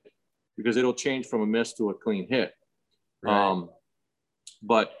put it, because it'll change from a miss to a clean hit. Right.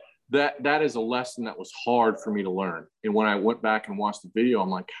 But that is a lesson that was hard for me to learn. And when I went back and watched the video, I'm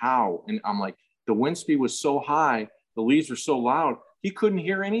like, how? And I'm like, the wind speed was so high, the leaves were so loud, he couldn't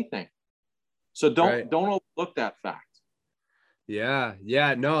hear anything. So don't overlook that fact. Yeah.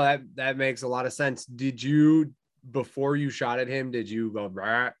 No, that makes a lot of sense. Did you, before you shot at him, did you go,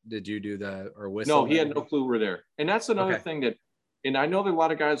 Rah? Did you do the, or whistle? No, he had no clue we're there. And that's another thing that, and I know that a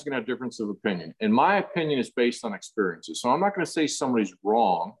lot of guys are going to have difference of opinion. And my opinion is based on experiences. So I'm not going to say somebody's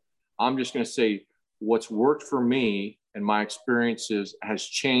wrong. I'm just going to say what's worked for me and my experiences has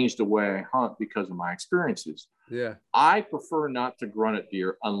changed the way I hunt because of my experiences. Yeah. I prefer not to grunt at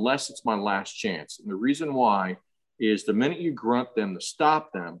deer unless it's my last chance. And the reason why is the minute you grunt them to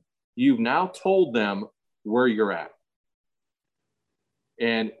stop them, you've now told them where you're at.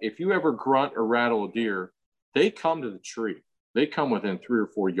 And if you ever grunt or rattle a deer, they come to the tree. They come within 3 or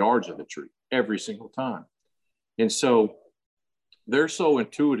 4 yards of the tree every single time. And so they're so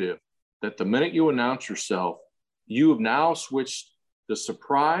intuitive that the minute you announce yourself, you have now switched the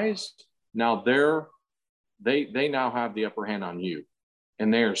surprise. Now they now have the upper hand on you.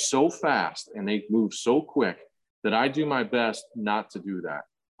 And they are so fast and they move so quick that I do my best not to do that.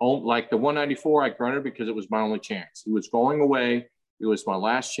 Like the 194, I grunted because it was my only chance. He was going away. It was my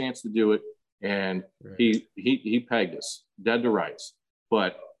last chance to do it. And he pegged us dead to rights.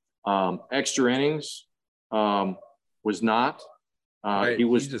 But extra innings was not. He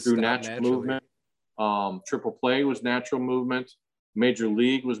was through natural movement. Triple play was natural movement. Major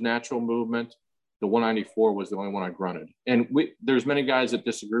league was natural movement. The 194 was the only one I grunted. And there's many guys that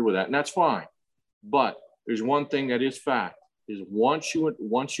disagree with that, and that's fine. But there's one thing that is fact, is once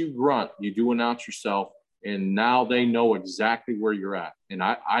you grunt, you do announce yourself, and now they know exactly where you're at. And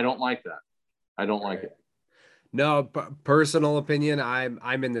I don't like that. I don't like it. No, personal opinion,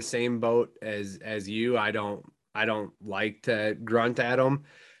 I'm in the same boat as you. I don't like to grunt at them.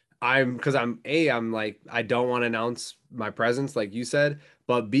 I'm like, I don't want to announce my presence, like you said,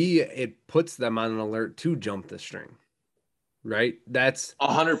 but B, it puts them on an alert to jump the string. Right? That's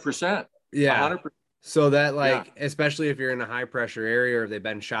 100%. Yeah. 100%. So that, like, especially if you're in a high pressure area or they've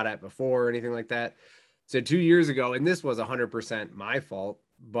been shot at before or anything like that. So 2 years ago, and this was 100% my fault,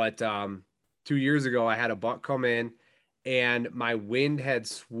 but 2 years ago, I had a buck come in and my wind had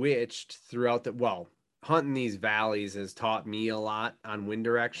switched throughout hunting these valleys has taught me a lot on wind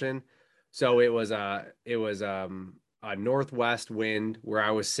direction. So it was a northwest wind where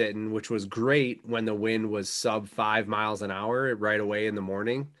I was sitting, which was great when the wind was sub 5 miles an hour right away in the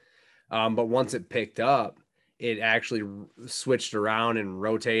morning. But once it picked up, it actually switched around and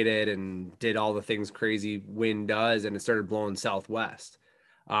rotated and did all the things crazy wind does. And it started blowing southwest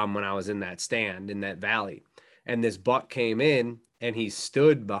when I was in that stand in that valley. And this buck came in and he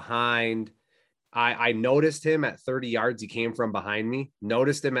stood behind. I noticed him at 30 yards. He came from behind me,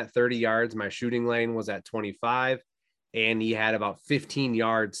 noticed him at 30 yards. My shooting lane was at 25 and he had about 15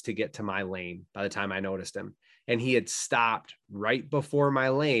 yards to get to my lane by the time I noticed him. And he had stopped right before my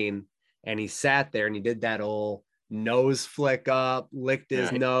lane and he sat there and he did that old nose flick up, licked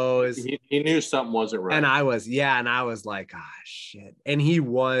his nose. He knew something wasn't right. And I was like, shit. And he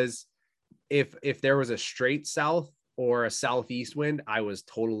was, if there was a straight south or a southeast wind, I was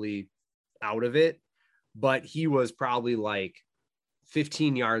totally out of it, but he was probably like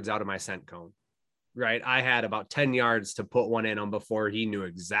 15 yards out of my scent cone. right? I had about 10 yards to put one in him before he knew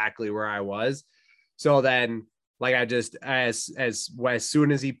exactly where I was. So then, like, I just, as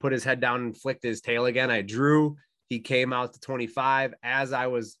soon as he put his head down and flicked his tail again, I drew. He came out to 25. As I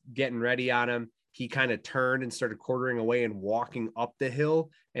was getting ready on him, he kind of turned and started quartering away and walking up the hill.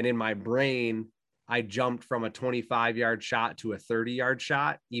 And in my brain, I jumped from a 25-yard shot to a 30-yard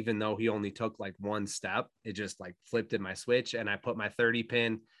shot, even though he only took like one step. It just like flipped in my switch, and I put my 30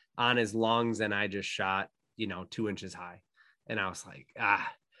 pin on his lungs, and I just shot, 2 inches high. And I was like,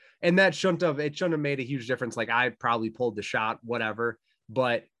 and that shouldn't have made a huge difference. Like, I probably pulled the shot, whatever,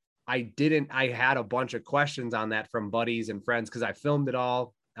 but I had a bunch of questions on that from buddies and friends, because I filmed it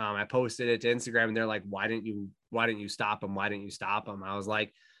all. I posted it to Instagram, and they're like, why didn't you stop him? Why didn't you stop him? I was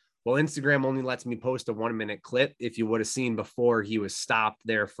like, well, Instagram only lets me post a 1-minute clip. If you would have seen before, he was stopped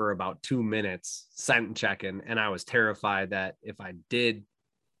there for about 2 minutes, scent checking. And I was terrified that if I did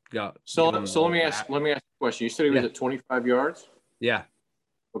go. So let me ask a question. You said he was at 25 yards? Yeah.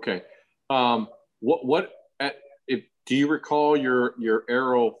 Okay. Do you recall your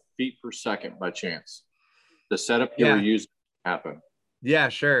arrow feet per second by chance? The setup you were using happened. Yeah,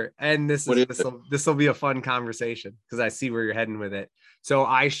 sure. And this will be a fun conversation, because I see where you're heading with it. So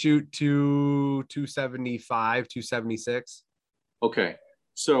I shoot to 275, 276. Okay.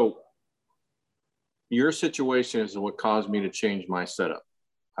 So your situation is what caused me to change my setup.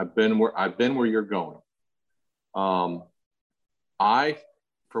 I've been where you're going. For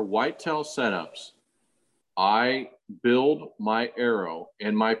whitetail setups, I build my arrow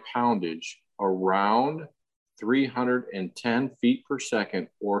and my poundage around 310 feet per second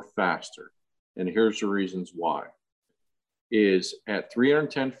or faster. And here's the reasons why. Is at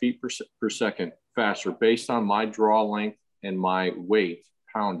 310 feet per second faster, based on my draw length and my weight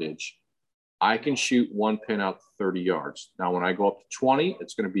poundage, I can shoot one pin out to 30 yards. Now, when I go up to 20,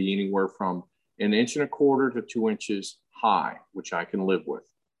 it's going to be anywhere from 1.25 inches to 2 inches high, which I can live with.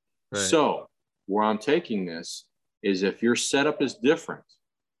 Right. So where I'm taking this is, if your setup is different,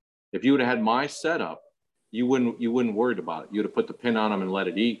 if you would have had my setup, you wouldn't worried about it. You'd have put the pin on them and let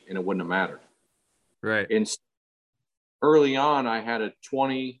it eat, and it wouldn't have mattered. Right. And early on, I had a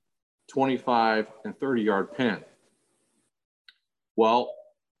 20, 25, and 30-yard pin. Well,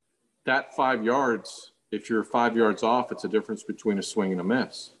 that 5 yards, if you're 5 yards off, it's a difference between a swing and a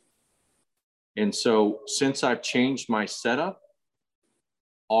miss. And so since I've changed my setup,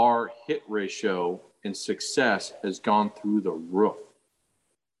 our hit ratio and success has gone through the roof,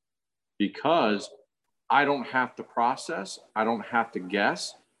 because I don't have to process. I don't have to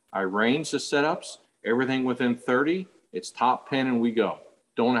guess. I range the setups, everything within 30, it's top pin and we go.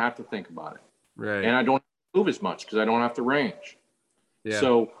 Don't have to think about it. Right. And I don't move as much because I don't have to range. Yeah.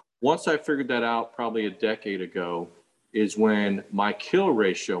 So once I figured that out, probably a decade ago, is when my kill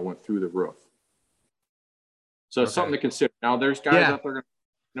ratio went through the roof. So it's something to consider. Now, there's guys out there, you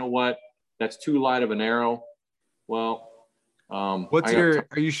know what, that's too light of an arrow. Well, what's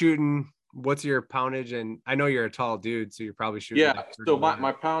your poundage? And I know you're a tall dude, so you're probably shooting. Yeah. So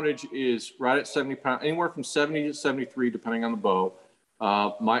my poundage is right at 70 pounds, anywhere from 70 to 73, depending on the bow.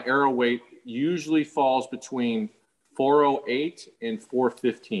 My arrow weight usually falls between 408 and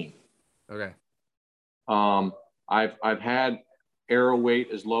 415. Okay. I've had arrow weight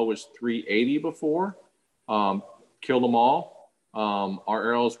as low as 380 before. Killed them all. Our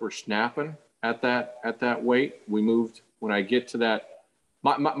arrows were snapping at that weight. We moved when I get to that.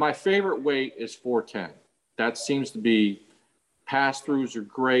 My favorite weight is 410. That seems to be, pass-throughs are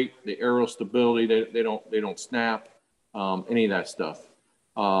great. The arrow stability, they don't snap, any of that stuff.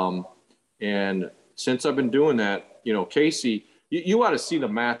 And since I've been doing that, Casey, you ought to see the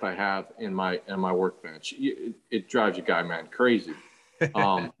math I have in my workbench. It drives you guy man crazy.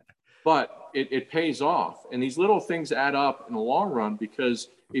 But it pays off. And these little things add up in the long run, because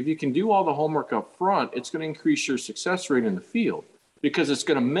if you can do all the homework up front, it's going to increase your success rate in the field, because it's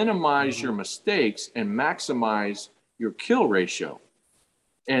going to minimize your mistakes and maximize your kill ratio.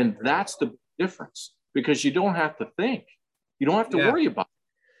 And that's the difference, because you don't have to think. You don't have to worry about it.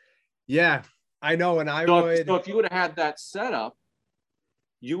 Yeah, I know. And so if you would have had that setup,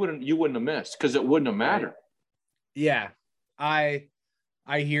 you wouldn't have missed, because it wouldn't have mattered. Yeah, I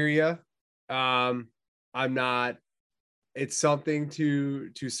hear you. I'm not, it's something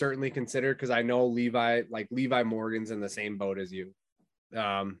to certainly consider, because I know Levi Morgan's in the same boat as you.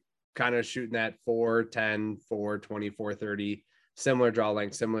 Kind of shooting that 410, 420, 430, similar draw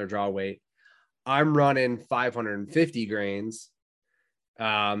length, similar draw weight. I'm running 550 grains,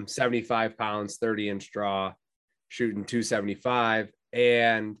 75 pounds, 30-inch draw, shooting 275.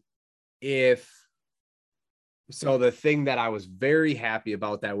 And if So the thing that I was very happy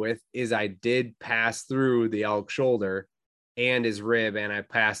about that with is I did pass through the elk shoulder and his rib, and I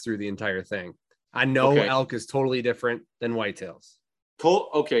passed through the entire thing. I know Okay. elk is totally different than whitetails.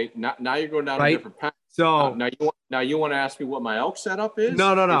 Okay. Now you're going down a Right. different path. So Now you want to ask me what my elk setup is?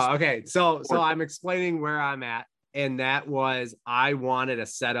 no. Okay. So I'm explaining where I'm at. And that was, I wanted a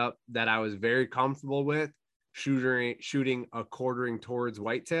setup that I was very comfortable with shooting a quartering towards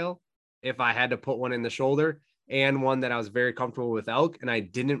whitetail if I had to put one in the shoulder, and one that I was very comfortable with elk. And I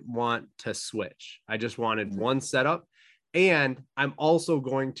didn't want to switch. I just wanted one setup. And I'm also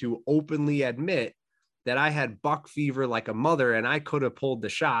going to openly admit that I had buck fever like a mother, and I could have pulled the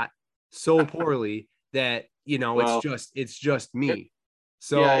shot so poorly that, Well, it's just me. yeah,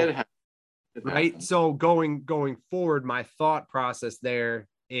 So, it right. happens. So going forward, my thought process there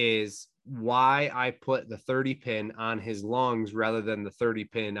is why I put the 30 pin on his lungs rather than the 30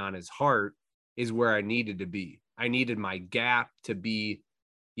 pin on his heart is where I needed to be. I needed my gap to be,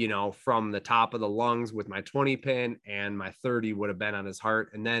 from the top of the lungs with my 20 pin, and my 30 would have been on his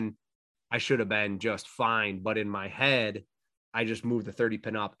heart. And then I should have been just fine. But in my head, I just moved the 30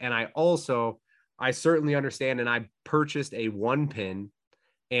 pin up. And I certainly understand. And I purchased a 1 pin,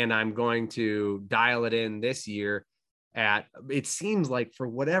 and I'm going to dial it in this year it seems like for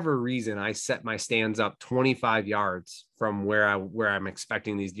whatever reason, I set my stands up 25 yards from where I'm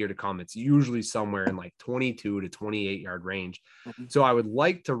expecting these deer to come. It's usually somewhere in like 22 to 28 yard range. Mm-hmm. So I would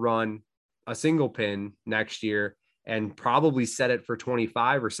like to run a single pin next year and probably set it for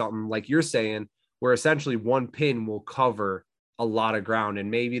 25 or something like you're saying, where essentially 1 pin will cover a lot of ground. And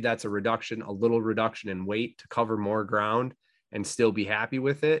maybe that's a little reduction in weight to cover more ground and still be happy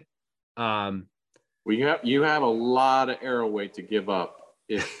with it. Well, you have a lot of arrow weight to give up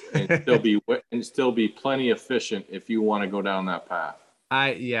and still be plenty efficient if you want to go down that path.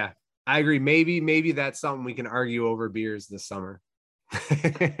 I agree. Maybe that's something we can argue over beers this summer.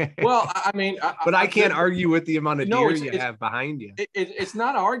 Well, I mean, but I can't argue with the amount of deer you have behind you. It's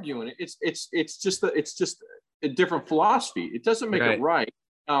not arguing. It's just a different philosophy. It doesn't make it right.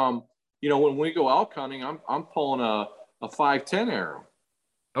 When we go elk hunting, I'm pulling a 5-10 arrow.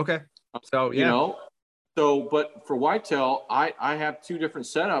 Okay. So yeah. But for whitetail, I have 2 different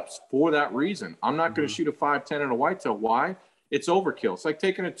setups for that reason. I'm not going to shoot a 5-10 in a whitetail. Why? It's overkill.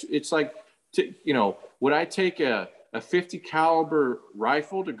 It's like would I take a 50 caliber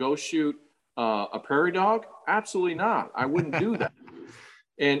rifle to go shoot a prairie dog? Absolutely not. I wouldn't do that.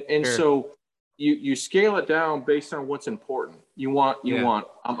 And sure. So you scale it down based on what's important.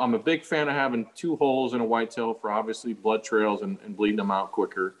 I'm a big fan of having 2 holes in a whitetail for obviously blood trails and bleeding them out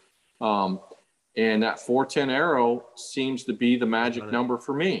quicker. And that 410 arrow seems to be the magic number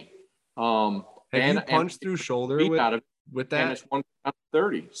for me. Have you punched through shoulder with that? And it's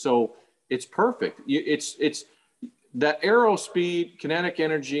 130. So it's perfect. It's that arrow speed, kinetic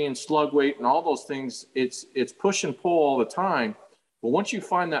energy, and slug weight, and all those things. It's push and pull all the time. But once you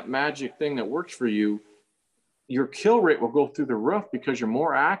find that magic thing that works for you, your kill rate will go through the roof because you're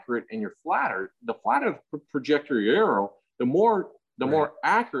more accurate and you're flatter. The flatter the trajectory of your arrow, the more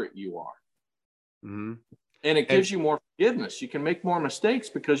accurate you are. Mm-hmm. And it gives you more forgiveness. You can make more mistakes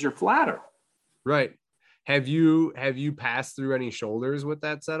because you're flatter. Right. Have you passed through any shoulders with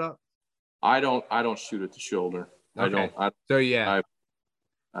that setup? I don't shoot at the shoulder. Okay.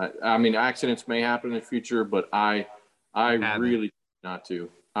 I mean, accidents may happen in the future, but I really not to.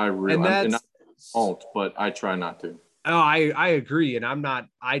 I won't, but I try not to. Oh, I agree. And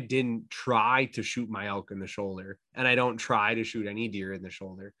I didn't try to shoot my elk in the shoulder, and I don't try to shoot any deer in the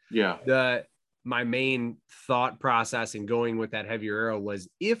shoulder. Yeah. My main thought process in going with that heavier arrow was,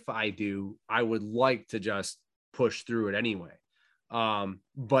 if I do, I would like to just push through it anyway.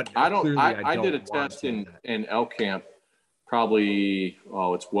 But I did a test in elk camp probably,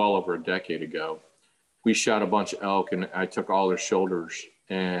 it's well over a decade ago. We shot a bunch of elk and I took all their shoulders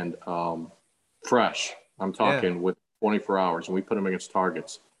and fresh. I'm talking with 24 hours, and we put them against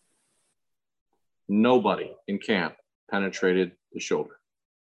targets. Nobody in camp penetrated the shoulder.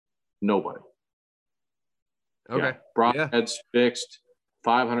 Nobody. Okay. Yeah. Broadheads fixed,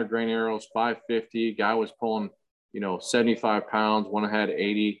 500 grain arrows, 550. Guy was pulling, 75 pounds. One had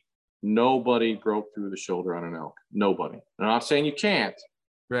 80. Nobody broke through the shoulder on an elk. Nobody. I'm not saying you can't.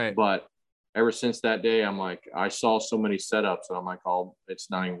 Right. But ever since that day, I'm like, I saw so many setups, and I'm like, it's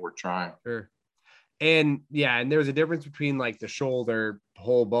not even worth trying. Sure. And there's a difference between like the shoulder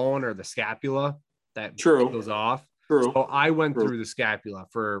whole bone or the scapula that goes off. True. So I went through the scapula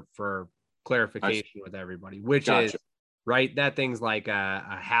for clarification with everybody, which is right. That thing's like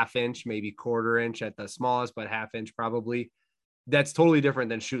a half inch, maybe quarter inch at the smallest, but half inch probably. That's totally different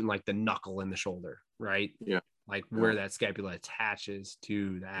than shooting like the knuckle in the shoulder, right? Yeah. like where that scapula attaches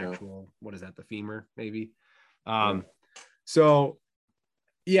to the actual, what is that? The femur, maybe. So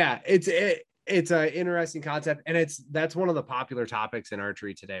yeah, it's an interesting concept, and that's one of the popular topics in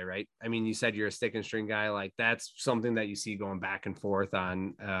archery today, right? I mean, you said you're a stick and string guy. Like that's something that you see going back and forth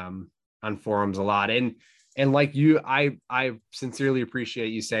on forums a lot. And like you, I sincerely appreciate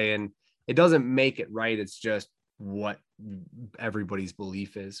you saying it doesn't make it right. It's just what everybody's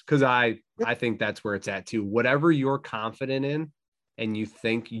belief is. Cause I think that's where it's at too. Whatever you're confident in and you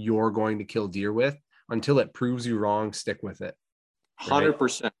think you're going to kill deer with, until it proves you wrong, stick with it.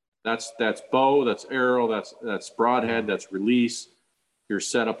 100%. That's bow, that's arrow, that's broadhead, that's release, your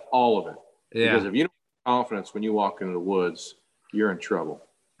setup, all of it. Yeah. Because if you don't have confidence when you walk into the woods, you're in trouble.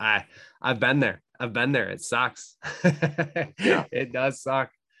 I've been there. It sucks. Yeah. It does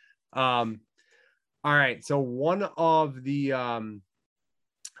suck. All right. So one of the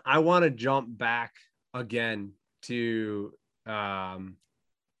I want to jump back again to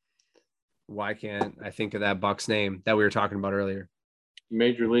why can't I think of that buck's name that we were talking about earlier?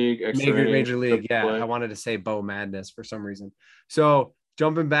 Major League. Major League. Yeah. I wanted to say Bo Madness for some reason. So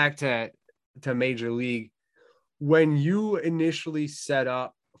jumping back to Major League, when you initially set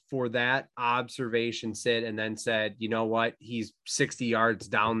up for that observation sit and then said, you know what, he's 60 yards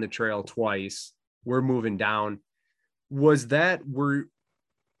down the trail twice, we're moving down. Was that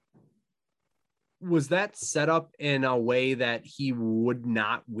set up in a way that he would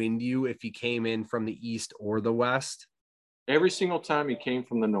not wind you if he came in from the east or the west? Every single time he came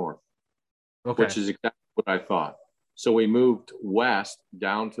from the north, which is exactly what I thought. So we moved west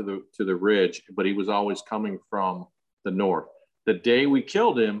down to the ridge, but he was always coming from the north. The day we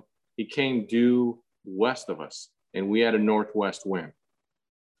killed him, he came due west of us, and we had a northwest wind.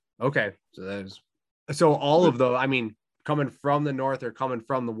 Okay, so all of the, I mean, coming from the north or coming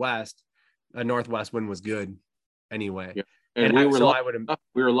from the west, a northwest wind was good anyway. Yeah. And we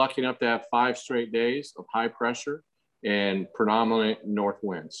were lucky enough to have 5 straight days of high pressure and predominant north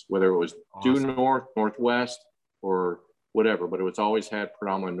winds, whether it was due north, northwest, or whatever, but it was always had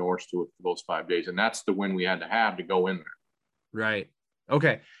predominant north to it for those 5 days. And that's the wind we had to have to go in there. Right.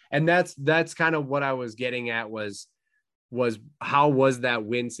 Okay. And that's kind of what I was getting at was how was that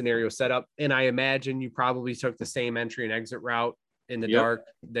wind scenario set up? And I imagine you probably took the same entry and exit route in the dark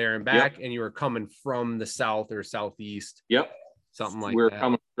there and back, and you were coming from the south or southeast. Yep. Something like that. We were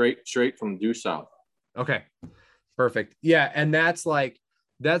coming straight from due south. Okay. Perfect. Yeah. And that's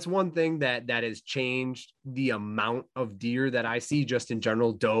one thing that has changed the amount of deer that I see just in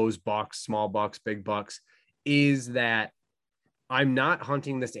general, does, bucks, small bucks, big bucks, is that I'm not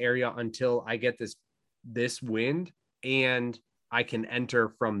hunting this area until I get this wind and I can enter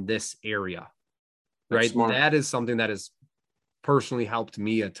from this area. Right. That is something that has personally helped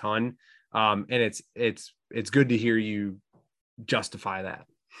me a ton. And it's good to hear you justify that.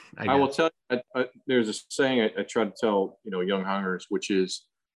 I will tell you, there's a saying I try to tell, young hunters, which is,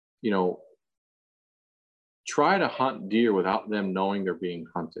 try to hunt deer without them knowing they're being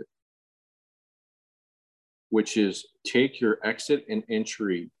hunted, which is take your exit and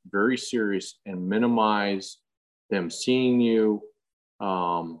entry very serious and minimize them seeing you.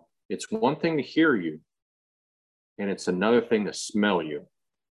 It's one thing to hear you, and it's another thing to smell you.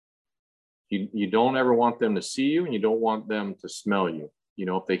 You don't ever want them to see you, and you don't want them to smell you.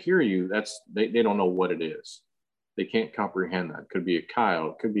 If they hear you, they don't know what it is. They can't comprehend that. It could be a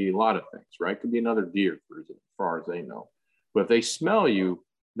coyote, it could be a lot of things, right? It could be another deer as far as they know. But if they smell you,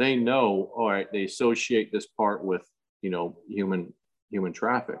 they know, all right, they associate this part with, human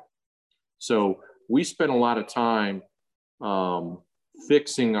traffic. So we spend a lot of time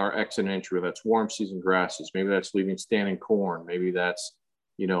fixing our exit and entry. That's warm season grasses. Maybe that's leaving standing corn. Maybe that's,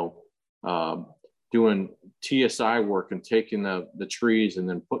 doing TSI work and taking the trees and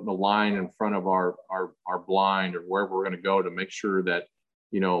then putting a line in front of our blind or wherever we're going to go to make sure that,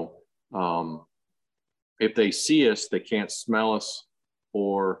 if they see us, they can't smell us,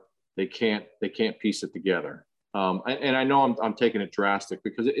 or they can't piece it together. And I know I'm taking it drastic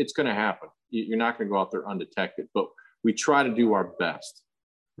because it's going to happen. You're not going to go out there undetected, but we try to do our best.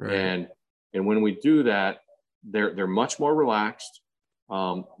 Right. And when we do that, they're much more relaxed.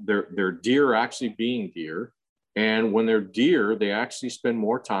 They're deer actually being deer. And when they're deer, they actually spend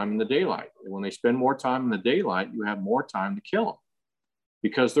more time in the daylight. And when they spend more time in the daylight, you have more time to kill them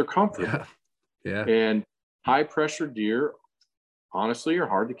because they're comfortable. Yeah. And high pressure deer, honestly, are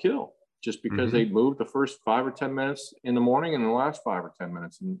hard to kill just because they move the first 5 or 10 minutes in the morning and the last 5 or 10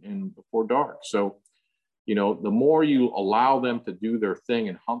 minutes in before dark. So, the more you allow them to do their thing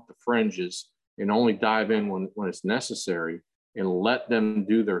and hunt the fringes and only dive in when it's necessary and let them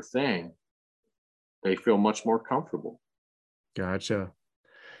do their thing, they feel much more comfortable. Gotcha.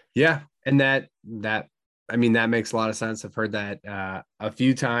 Yeah. And that, I mean, that makes a lot of sense. I've heard that a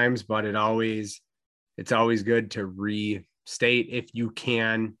few times, but it's always good to restate if you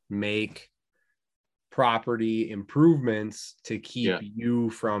can make property improvements to keep you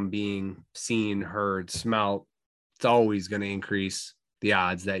from being seen, heard, smelt. It's always going to increase the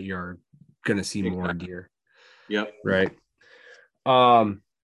odds that you're going to see more deer. Yep. Right.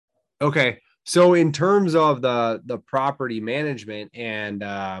 Okay. So in terms of the property management and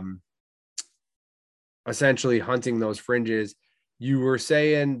essentially hunting those fringes, you were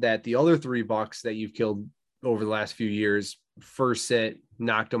saying that the other 3 bucks that you've killed over the last few years, first sit,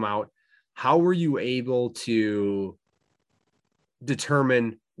 knocked them out. How were you able to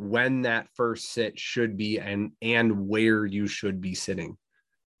determine when that first sit should be and where you should be sitting?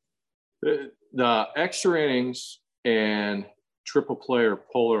 The extra innings and triple play are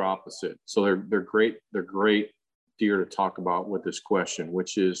polar opposite. So they're great deer to talk about with this question,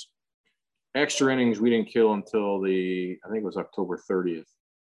 which is extra innings we didn't kill until I think it was October 30th.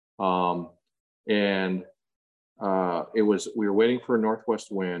 We were waiting for a northwest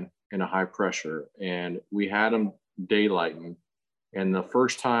wind and a high pressure, and we had them daylighting. And the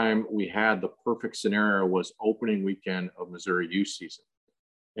first time we had the perfect scenario was opening weekend of Missouri youth season.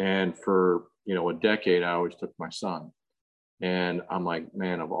 And for, a decade, I always took my son. And I'm like,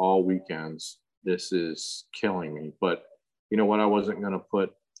 man, of all weekends, this is killing me. But you know what? I wasn't going to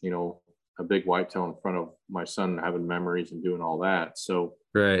put, a big whitetail in front of my son having memories and doing all that. So,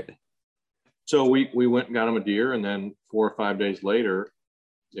 right. So we went and got him a deer, and then 4 or 5 days later,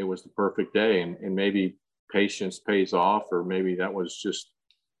 it was the perfect day. And maybe patience pays off, or maybe that was just,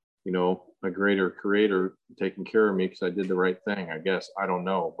 a greater creator taking care of me because I did the right thing, I guess. I don't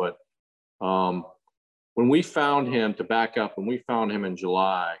know. But when we found him, to back up, when we found him in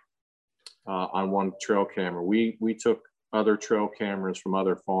July on one trail camera, we took other trail cameras from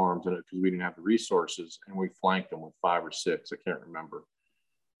other farms, and because we didn't have the resources, and we flanked them with 5 or 6, I can't remember.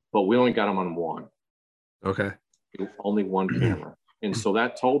 But we only got him on one. Okay. Only one camera. And so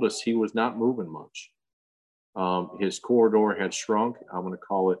that told us he was not moving much. His corridor had shrunk. I'm going to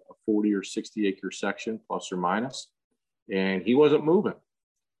call it a 40 or 60 acre section, plus or minus. And he wasn't moving.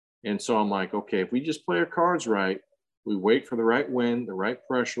 And so I'm like, okay, if we just play our cards right, we wait for the right wind, the right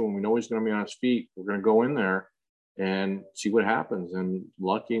pressure, when we know he's going to be on his feet, we're going to go in there and see what happens. And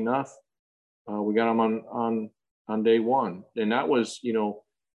lucky enough, we got him on day one. And that was,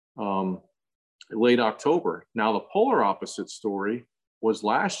 late October. Now, the polar opposite story was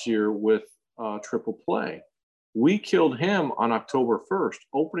last year with triple play. We killed him on October 1st,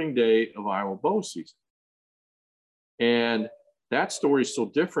 opening day of Iowa bow season. And that story is so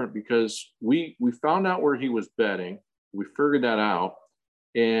different because we found out where he was bedding. We figured that out.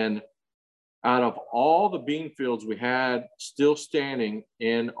 And out of all the bean fields we had still standing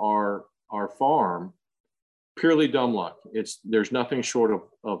in our farm, purely dumb luck. There's nothing short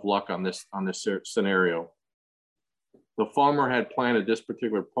of luck on this scenario. The farmer had planted this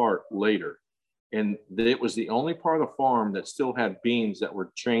particular part later, and it was the only part of the farm that still had beans that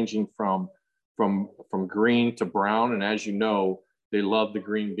were changing from green to brown. And as you know, they love the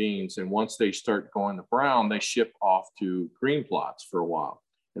green beans. And once they start going to brown, they ship off to green plots for a while,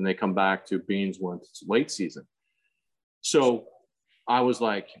 and they come back to beans when it's late season. So I was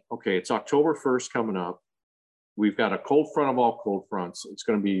like, okay, it's October 1st coming up. We've got a cold front of all cold fronts. It's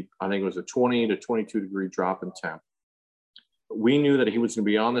going to be, I think it was a 20 to 22 degree drop in temp. We knew that he was going to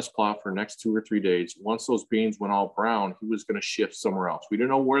be on this plot for the next 2 or 3 days. Once those beans went all brown, he was going to shift somewhere else. We didn't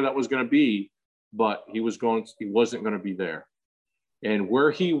know where that was going to be, but he wasn't going to be there. And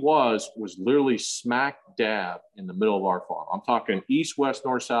where he was literally smack dab in the middle of our farm. I'm talking east, west,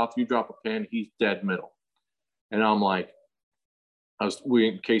 north, south. You drop a pin, he's dead middle. And I'm like,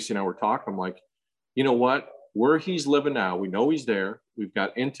 Casey and I were talking. I'm like, you know what? Where he's living now, we know he's there. We've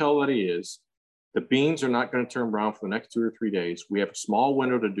got intel that he is. The beans are not going to turn brown for the next 2 or 3 days. We have a small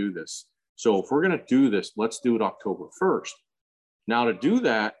window to do this. So if we're going to do this, let's do it October 1st. Now, to do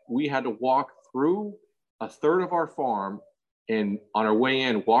that, we had to walk through a third of our farm, and on our way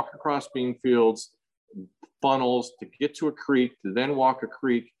in, walk across bean fields, funnels to get to a creek, to then walk a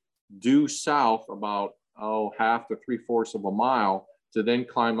creek due south about half to 3/4 of a mile, to then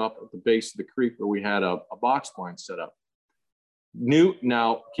climb up at the base of the creek where we had a box blind set up.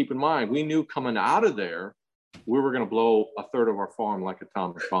 Now, keep in mind, we knew coming out of there, we were going to blow a third of our farm like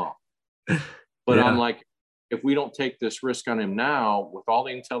atomic bomb. But yeah. I'm like, if we don't take this risk on him now, with all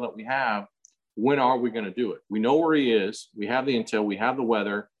the intel that we have, when are we going to do it? We know where he is. We have the intel. We have the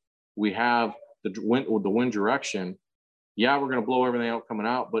weather. We have the wind direction. yeah, we're going to blow everything out coming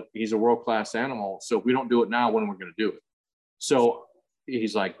out, but he's a world-class animal. So if we don't do it now, when are we going to do it? So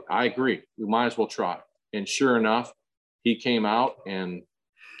he's like, I agree. We might as well try. And sure enough, he came out, and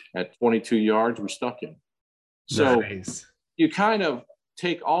at 22 yards, we stuck him. So nice. You kind of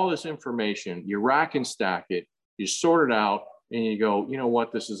take all this information, you rack and stack it, you sort it out, and you go, you know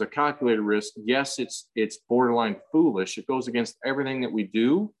what, this is a calculated risk. Yes, it's borderline foolish. It goes against everything that we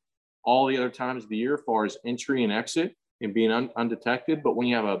do all the other times of the year as far as entry and exit and being undetected. But when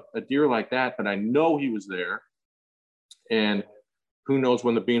you have a deer like that I know he was there, and who knows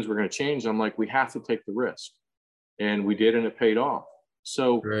when the beans were going to change, I'm like, we have to take the risk. And we did, and it paid off.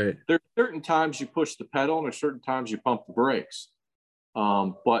 So Right. there's certain times you push the pedal, and there's certain times you pump the brakes.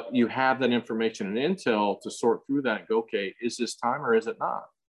 But you have that information and intel to sort through that and go, okay, is this time or is it not?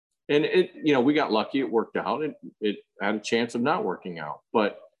 And we got lucky. It worked out. It had a chance of not working out.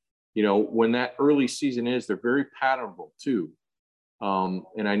 But, when that early season is, they're very patternable too.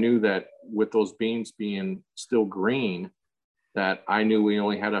 And I knew that with those beans being still green, that I knew we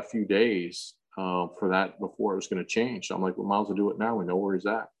only had a few days for that before it was going to change. So I'm like, we might as well do it now. We know where he's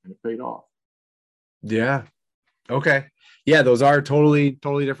at, and it paid off. Yeah. Okay. Yeah, those are totally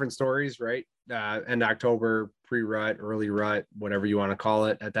different stories, right? End October, pre-rut, early rut, whatever you want to call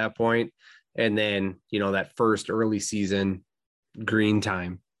it at that point. And then, that first early season green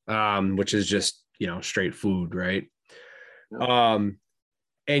time, which is just, straight food, right? Yeah.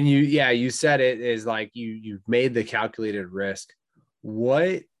 And you said it is like you've made the calculated risk.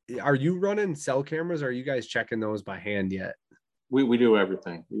 What are you running cell cameras? Or are you guys checking those by hand yet? We do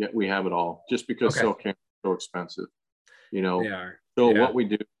everything. We have it all, just because cell cameras are so expensive. They are. So what we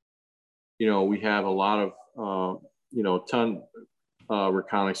do, we have a lot of, ton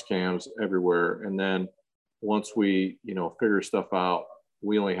Reconyx cams everywhere. And then once we, figure stuff out,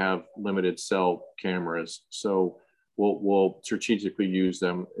 we only have limited cell cameras. So we'll strategically use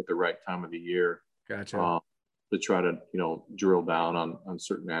them at the right time of the year. Gotcha. To try to, drill down on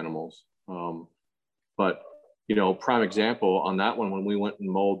certain animals. But, prime example on that one, when we went and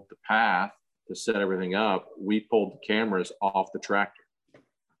mowed the path to set everything up, we pulled the cameras off the tractor.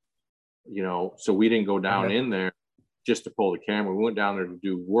 So we didn't go down in there just to pull the camera. We went down there to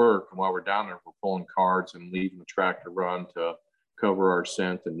do work. And while we're down there, we're pulling cards and leaving the tractor run to cover our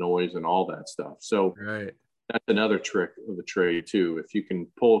scent and noise and all that stuff. So that's another trick of the trade too. If you can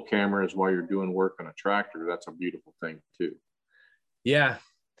pull cameras while you're doing work on a tractor, that's a beautiful thing too. Yeah.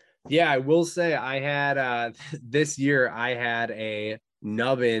 Yeah. I will say I had, this year I had a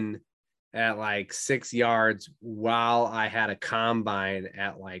nubbin at like 6 yards while I had a combine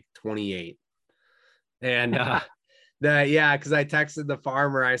at like 28. And, because I texted the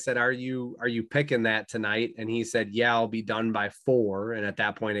farmer, I said, are you picking that tonight? And he said, yeah, I'll be done by 4. And at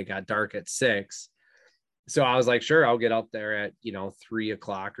that point it got dark at 6. So I was like, sure, I'll get up there at, 3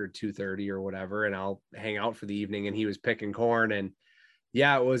 o'clock or 2:30 or whatever, and I'll hang out for the evening. And he was picking corn. And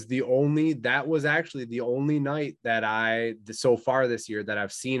yeah, that was actually the only night that so far this year that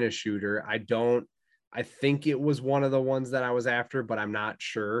I've seen a shooter. I think it was one of the ones that I was after, but I'm not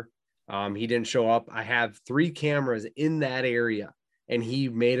sure. He didn't show up. I have 3 cameras in that area, and he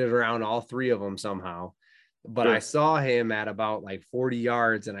made it around all 3 of them somehow. But I saw him at about like 40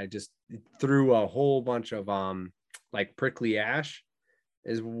 yards, and I just threw a whole bunch of like prickly ash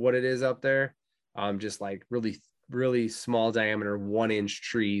is what it is up there. Just like really, really small diameter 1-inch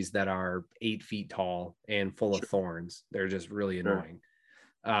trees that are 8 feet tall and full of thorns. They're just really annoying.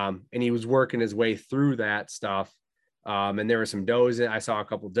 And he was working his way through that stuff. And there were some does. I saw a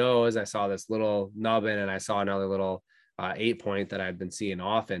couple does. I saw this little nubbin, and I saw another little 8-point that I've been seeing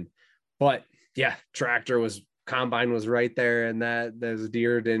often. But yeah, combine was right there, and those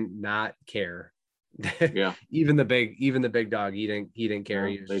deer did not care. Yeah. even the big dog, he didn't care.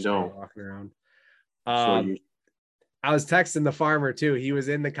 No, he was they just don't walking around. I was texting the farmer too. He was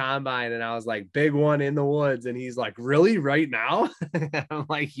in the combine, and I was like, big one in the woods. And he's like, really, right now? I'm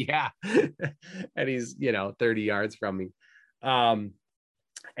like, yeah. And he's, 30 yards from me.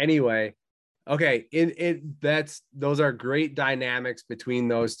 Anyway, okay. Those are great dynamics between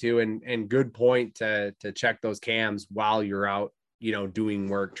those two, and good point to check those cams while you're out, doing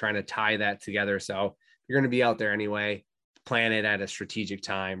work, trying to tie that together. So if you're going to be out there anyway, plan it at a strategic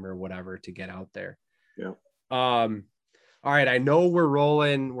time or whatever to get out there. Yeah. All right. I know we're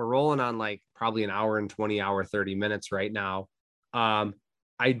rolling on like probably an hour and 30 minutes right now. So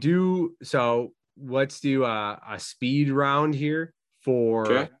let's do a speed round here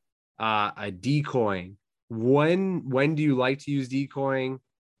for a decoying. When do you like to use decoying,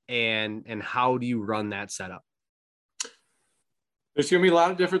 and how do you run that setup? There's going to be a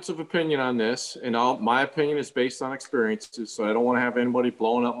lot of difference of opinion on this, and my opinion is based on experiences. So I don't want to have anybody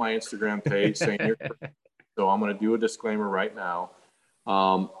blowing up my Instagram page saying you're. So I'm going to do a disclaimer right now.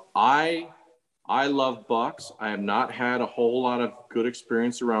 I love bucks. I have not had a whole lot of good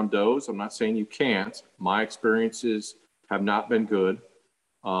experience around does. I'm not saying you can't. My experiences have not been good.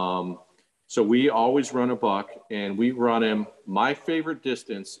 So we always run a buck, and we run him. My favorite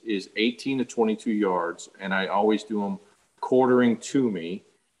distance is 18 to 22 yards, and I always do them quartering to me.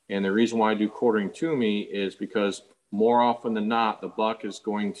 And the reason why I do quartering to me is because more often than not, the buck is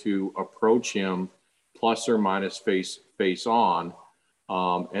going to approach him plus or minus face on.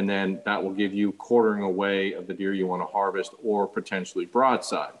 And then that will give you quartering away of the deer you want to harvest or potentially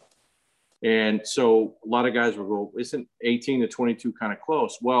broadside. And so a lot of guys will go, isn't 18 to 22 kind of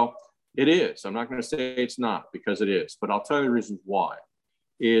close? Well, it is. I'm not going to say it's not, because it is, but I'll tell you the reasons why.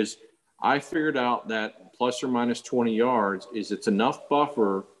 Is I figured out that plus or minus 20 yards is it's enough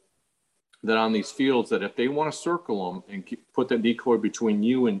buffer that on these fields that if they want to circle them and put the decoy between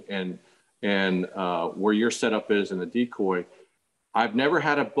you and where your setup is in the decoy, I've never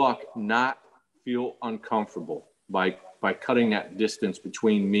had a buck not feel uncomfortable by cutting that distance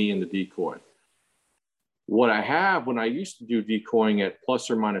between me and the decoy. What I have when I used to do decoying at plus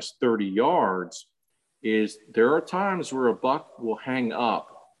or minus 30 yards is there are times where a buck will hang up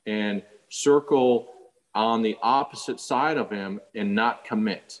and circle on the opposite side of him and not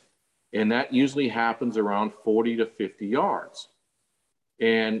commit. And that usually happens around 40 to 50 yards.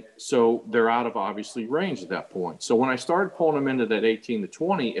 And so they're out of obviously range at that point. So when I started pulling them into that 18 to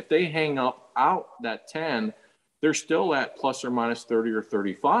 20, if they hang up out that 10, they're still at plus or minus 30 or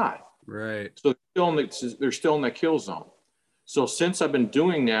 35. Right. So they're still in the kill zone. So since I've been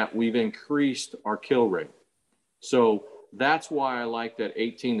doing that, we've increased our kill rate. So that's why I like that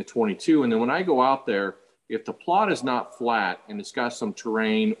 18 to 22. And then when I go out there, if the plot is not flat and it's got some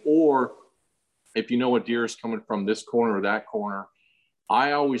terrain, or if you know a deer is coming from this corner or that corner,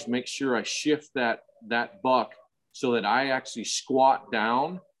 I always make sure I shift that buck so that I actually squat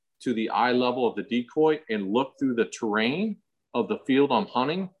down to the eye level of the decoy and look through the terrain of the field I'm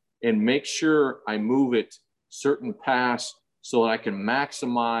hunting and make sure I move it certain paths so that I can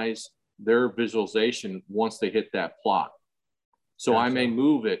maximize their visualization once they hit that plot. So gotcha. I may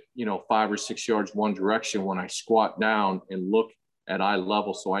move it, 5 or 6 yards one direction when I squat down and look at eye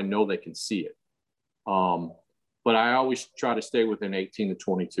level so I know they can see it. But I always try to stay within 18 to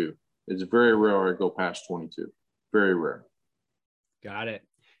 22. It's very rare I go past 22. Very rare. Got it.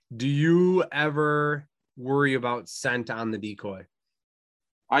 Do you ever worry about scent on the decoy?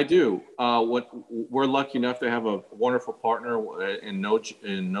 I do. We're lucky enough to have a wonderful partner in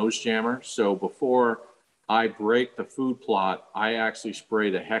Nose Jammer. So before I break the food plot, I actually spray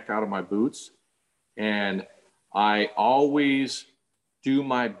the heck out of my boots. And I always do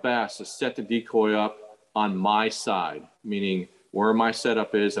my best to set the decoy up on my side, meaning where my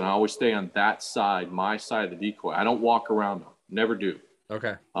setup is. And I always stay on that side, my side of the decoy. I don't walk around them. Never do.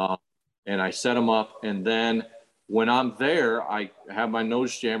 Okay. And I set them up. And then when I'm there, I have my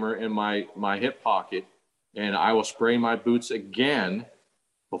Nose Jammer in my hip pocket, and I will spray my boots again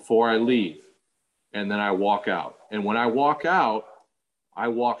before I leave. And then I walk out. And when I walk out, I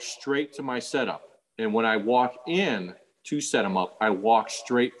walk straight to my setup. And when I walk in to set them up, I walk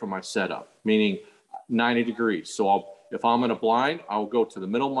straight from my setup, meaning 90 degrees. So if I'm in a blind, I'll go to the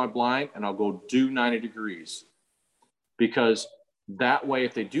middle of my blind and I'll go do 90 degrees. Because that way,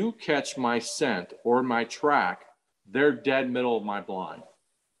 if they do catch my scent or my track, they're dead middle of my blind.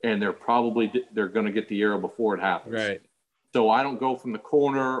 And they're going to get the arrow before it happens. Right. So I don't go from the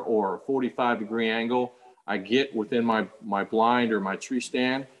corner or a 45-degree angle. I get within my blind or my tree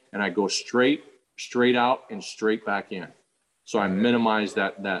stand, and I go straight out and straight back in. So I minimize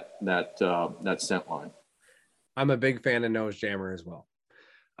that scent line. I'm a big fan of Nose Jammer as well.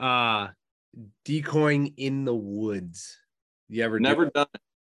 Decoying in the woods. You ever Never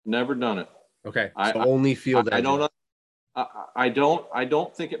done it. Okay. So only field edges. I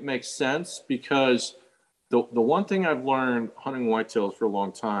don't think it makes sense, because the one thing I've learned hunting whitetails for a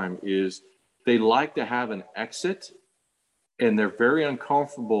long time is they like to have an exit, and they're very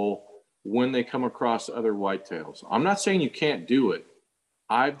uncomfortable when they come across other whitetails. I'm not saying you can't do it.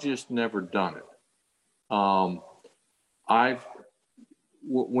 I've just never done it.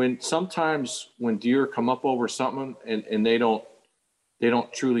 Sometimes when deer come up over something and they don't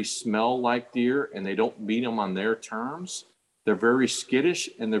truly smell like deer and they don't meet them on their terms, they're very skittish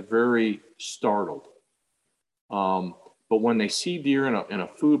and they're very startled. But when they see deer in a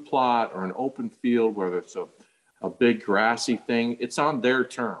food plot or an open field, whether it's a big grassy thing, it's on their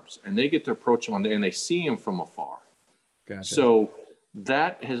terms, and they get to approach them and they see them from afar. Gotcha. So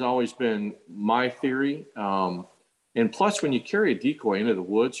that has always been my theory. And plus, when you carry a decoy into the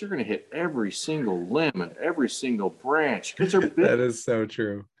woods, you're going to hit every single limb and every single branch because they're big. That is so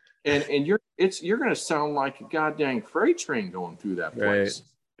true. And you're going to sound like a goddamn freight train going through that place.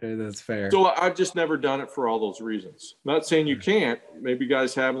 Right. That's fair. So I've just never done it for all those reasons. Not saying you can't. Maybe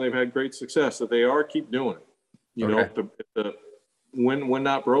guys have and they've had great success. If they are, keep doing it. You know, if the when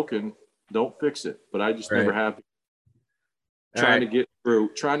not broken, don't fix it. But I just never have. Trying to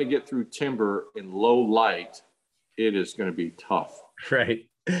get through timber in low light, it is going to be tough. Right.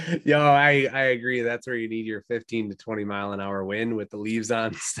 Yo, I agree. That's where you need your 15 to 20 mile an hour wind with the leaves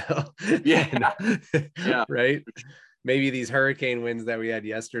on still. Yeah. Yeah. Right. Maybe these hurricane winds that we had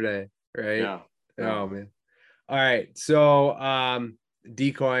yesterday. Right. Yeah. Oh man. All right. So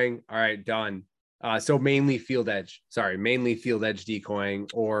decoying. All right, done. So mainly field edge decoying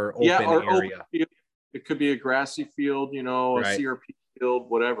or open area. Open, it could be a grassy field, you know, a CRP field,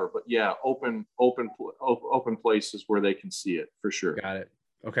 whatever. But yeah, open places where they can see it for sure. Got it.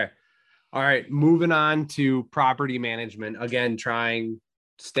 Okay. All right. Moving on to property management. Again,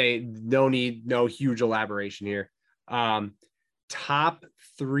 no huge elaboration here. Top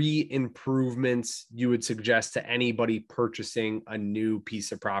 3 improvements you would suggest to anybody purchasing a new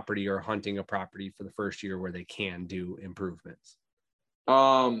piece of property or hunting a property for the first year where they can do improvements.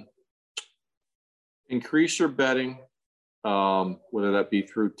 Increase your bedding, whether that be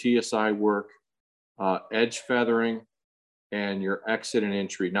through TSI work, edge feathering, and your exit and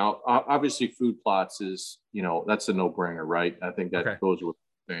entry. Now, obviously food plots is, you know, that's a no-brainer, right? I think that goes with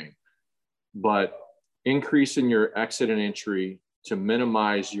the thing. But increasing your exit and entry to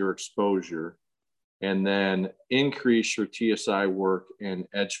minimize your exposure, and then increase your TSI work and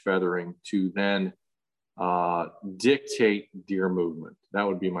edge feathering to then dictate deer movement. That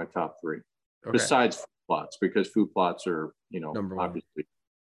would be my top 3. Besides food plots, because food plots are, you know, obviously.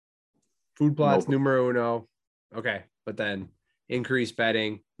 Food plots, numero uno. Okay. But then increase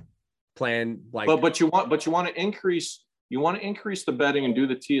bedding, plan like. But you want to increase the bedding and do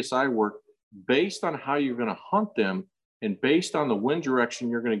the TSI work based on how you're going to hunt them and based on the wind direction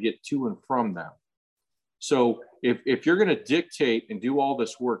you're going to get to and from them. So if you're going to dictate and do all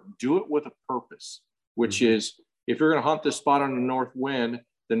this work, do it with a purpose, which is if you're going to hunt this spot on the north wind,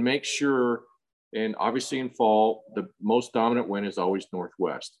 then make sure. And obviously in fall, the most dominant wind is always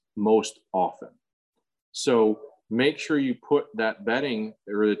northwest, most often. So make sure you put that bedding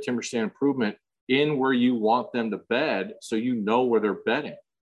or the timber stand improvement in where you want them to bed so you know where they're bedding.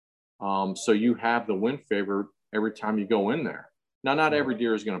 So you have the wind favor every time you go in there. Now, not every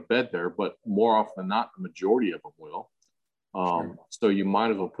deer is going to bed there, but more often than not, the majority of them will. So you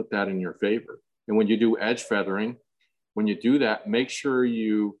might as well put that in your favor. And when you do edge feathering, when you do that, make sure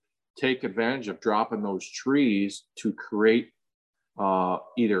you take advantage of dropping those trees to create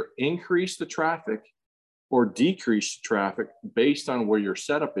either increase the traffic or decrease the traffic based on where your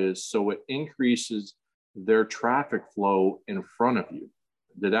setup is. So it increases their traffic flow in front of you.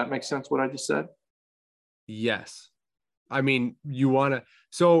 Did that make sense what I just said? Yes. I mean,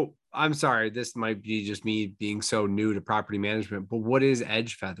 so I'm sorry, this might be just me being so new to property management, but what is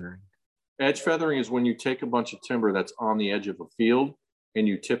edge feathering? Edge feathering is when you take a bunch of timber that's on the edge of a field and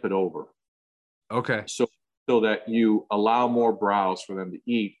you tip it over. Okay. So that you allow more browse for them to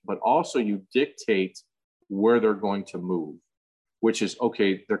eat, but also you dictate where they're going to move, which is,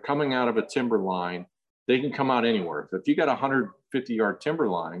 okay, they're coming out of a timber line. They can come out anywhere. If you got a 150-yard timber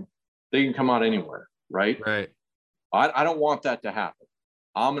line, they can come out anywhere, right? Right. I don't want that to happen.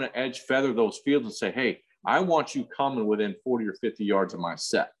 I'm going to edge feather those fields and say, hey, I want you coming within 40 or 50 yards of my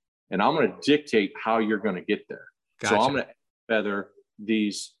set. And I'm going to dictate how you're going to get there. Gotcha. So I'm going to feather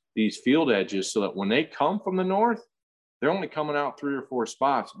these field edges so that when they come from the north, they're only coming out 3 or 4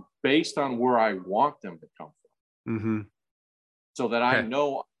 spots based on where I want them to come from. So that I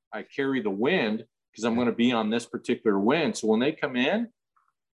know I carry the wind because I'm going to be on this particular wind. So when they come in,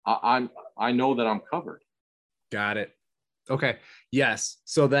 I know that I'm covered. Got it. Okay. Yes.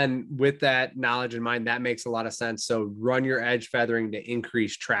 So then with that knowledge in mind, that makes a lot of sense. So run your edge feathering to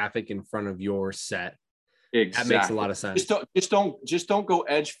increase traffic in front of your set. Exactly. That makes a lot of sense. Just don't go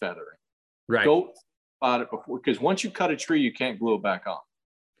edge feathering. Right. Go about it before, because once you cut a tree, you can't glue it back on.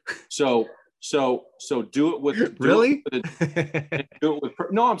 So do it with really.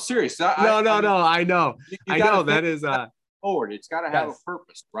 No, I'm serious. No. I know. I know that is forward. It's got to have a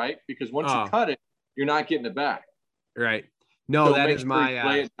purpose, right? Because once you cut it, you're not getting it back. Right. No, so that is my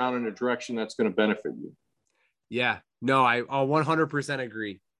lay it down in a direction that's going to benefit you. Yeah. No, I 100%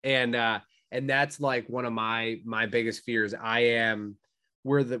 agree. And that's like one of my biggest fears.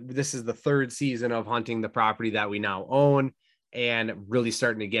 This is the 3rd season of hunting the property that we now own. and really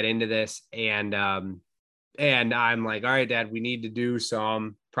starting to get into this. And I'm like, all right, Dad, we need to do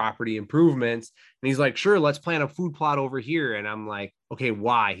some property improvements. And he's like, sure, let's plant a food plot over here. And I'm like, okay,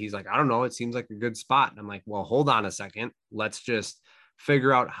 why? He's like, I don't know. It seems like a good spot. And I'm like, well, hold on a second. Let's just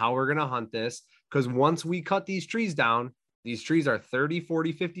figure out how we're going to hunt this. Because once we cut these trees down, these trees are 30,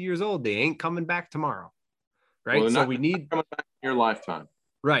 40, 50 years old. They ain't coming back tomorrow. Right. Well, so we need coming back in your lifetime.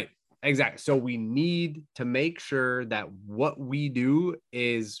 Right. Exactly. So we need to make sure that what we do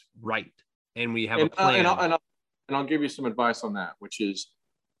is right. And we have a plan. And I'll give you some advice on that, which is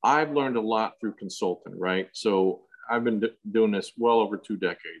I've learned a lot through consulting, right? So I've been doing this well over 2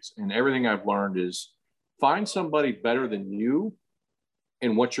 decades. And everything I've learned is find somebody better than you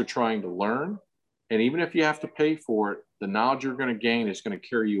in what you're trying to learn. And even if you have to pay for it, the knowledge you're going to gain is going to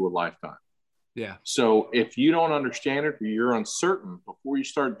carry you a lifetime. Yeah. So if you don't understand it or you're uncertain before you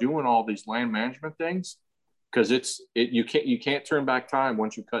start doing all these land management things, because you can't turn back time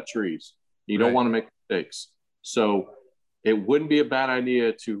once you cut trees. You don't want to make mistakes. So it wouldn't be a bad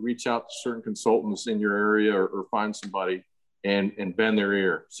idea to reach out to certain consultants in your area or find somebody and bend their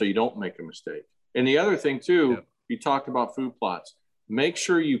ear so you don't make a mistake. And the other thing too, you talked about food plots. Make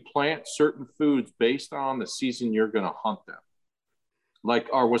sure you plant certain foods based on the season you're going to hunt them. Like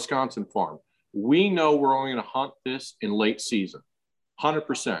our Wisconsin farm. We know we're only going to hunt this in late season,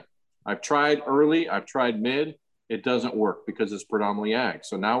 100%. I've tried early, I've tried mid. It doesn't work because it's predominantly ag.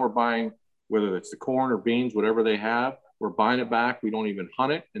 So now we're buying, whether it's the corn or beans, whatever they have, we're buying it back. We don't even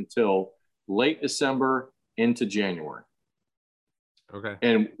hunt it until late December into January. Okay.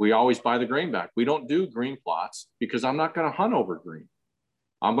 And we always buy the grain back. We don't do green plots because I'm not going to hunt over green.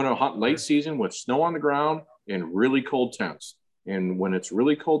 I'm going to hunt late season with snow on the ground and really cold temps. And when it's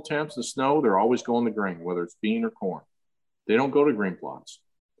really cold temps and snow, they're always going to grain, whether it's bean or corn. They don't go to green plots.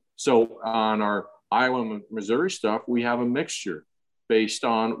 So on our Iowa and Missouri stuff, we have a mixture based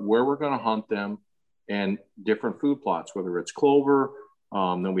on where we're going to hunt them and different food plots, whether it's clover.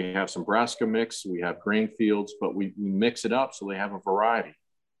 Then we have some brassica mix. We have grain fields, but we mix it up so they have a variety.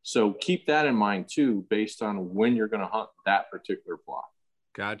 So keep that in mind too, based on when you're going to hunt that particular plot.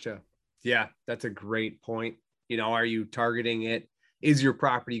 Gotcha. Yeah, that's a great point. You know, are you targeting it? Is your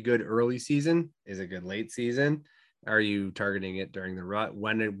property good early season? Is it good late season? Are you targeting it during the rut?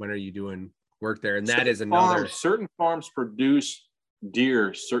 When are you doing work there? And that is another. Certain farms produce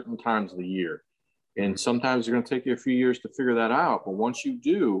deer certain times of the year. And sometimes it's going to take you a few years to figure that out. But once you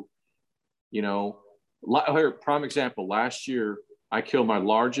do, you know, prime example, last year, I killed my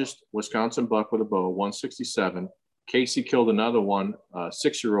largest Wisconsin buck with a bow, 167. Casey killed another one,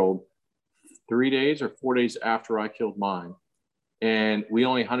 6-year-old, 3 days or 4 days after I killed mine. And we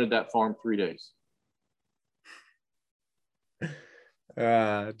only hunted that farm 3 days.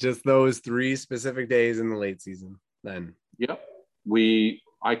 Just those 3 specific days in the late season then. Yep.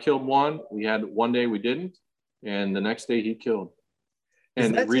 I killed one. We had one day we didn't. And the next day he killed.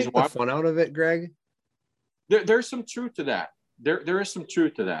 And the reason why the fun out of it, Greg? There's some truth to that. There is some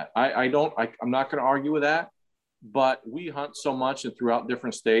truth to that. I'm not going to argue with that. But we hunt so much and throughout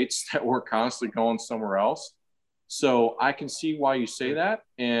different states that we're constantly going somewhere else. So I can see why you say that.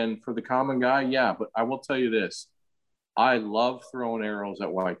 And for the common guy, yeah. But I will tell you this. I love throwing arrows at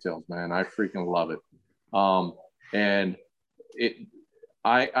whitetails, man. I freaking love it.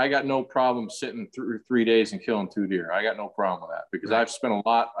 I got no problem sitting through 3 days and killing 2 deer. I got no problem with that because I spent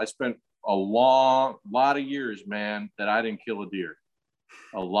a lot of years, man, that I didn't kill a deer.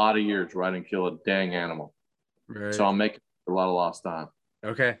 A lot of years where I didn't kill a dang animal. Right. So I'm making a lot of lost time.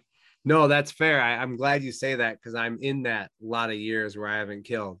 Okay. No, that's fair. I'm glad you say that because I'm in that lot of years where I haven't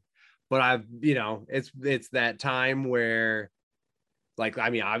killed. But it's that time where, like, I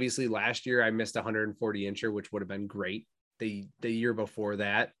mean, obviously last year I missed 140 incher, which would have been great. The year before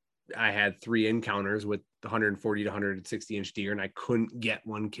that, I had 3 encounters with 140 to 160 inch deer, and I couldn't get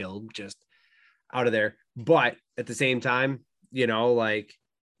one killed just out of there. But at the same time,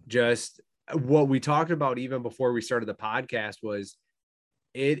 just what we talked about even before we started the podcast was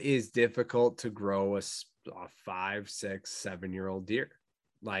it is difficult to grow a 5, 6, 7-year-old deer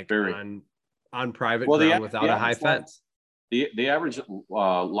on private ground without a high fence. The average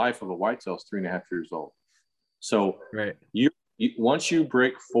life of a whitetail is 3.5 years old. So you once you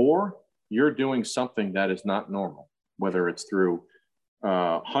break 4, you're doing something that is not normal, whether it's through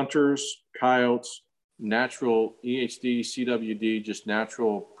hunters, coyotes, natural EHD, CWD, just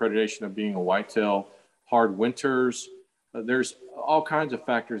natural predation of being a whitetail, hard winters. There's all kinds of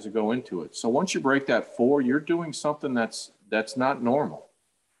factors that go into it. So once you break that 4, you're doing something that's not normal.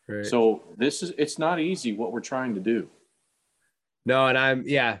 Right. So it's not easy what we're trying to do. No,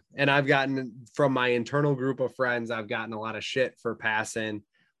 and I've gotten from my internal group of friends, I've gotten a lot of shit for passing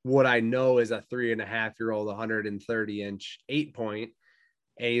what I know is a 3.5-year-old 130-inch 8-point.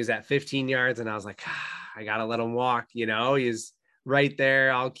 And he was at 15 yards, and I was like, I gotta let him walk. He's right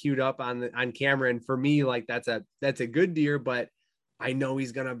there, all queued up on camera. And for me, like that's a good deer, but I know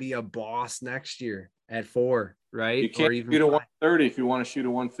he's gonna be a boss next year at 4, right? You can't Or even shoot a 5. 130 if you want to shoot a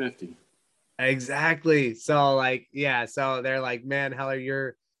 150. Exactly. So like, yeah. So they're like, man, Heller,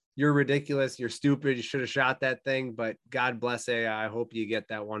 you're ridiculous. You're stupid. You should have shot that thing. But God bless you. I hope you get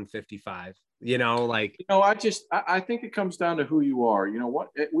that 155. Like. I think it comes down to who you are. You know what?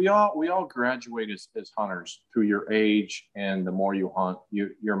 We all graduate as hunters through your age, and the more you hunt,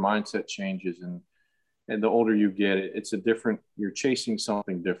 your mindset changes, and the older you get, it's a different. You're chasing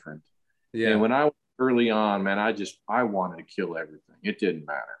something different. Yeah. And when I was early on, man, I wanted to kill everything. It didn't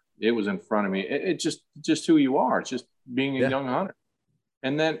matter. It was in front of me. It just who you are. It's just being a young hunter.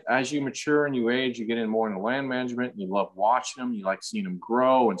 And then as you mature and you age, you get in more into land management, and you love watching them. You like seeing them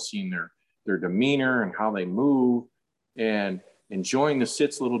grow and seeing their demeanor and how they move, and enjoying the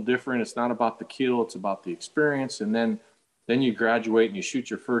sits a little different. It's not about the kill, it's about the experience. And then you graduate and you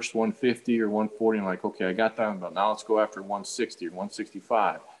shoot your first 150 or 140, and like, okay, I got that, but now let's go after 160 or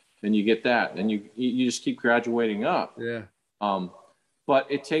 165. Then you get that, and you just keep graduating up. Yeah. But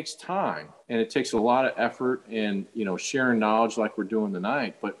it takes time, and it takes a lot of effort, and sharing knowledge like we're doing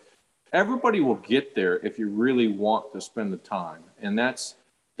tonight. But everybody will get there if you really want to spend the time. And that's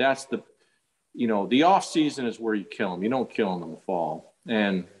the the off season is where you kill them. You don't kill them in the fall.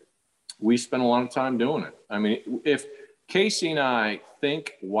 And we spend a lot of time doing it. I mean, if Casey and I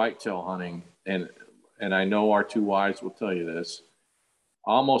think whitetail hunting, and I know our two wives will tell you this,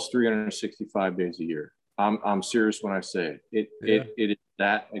 almost 365 days a year. I'm serious when I say it. It is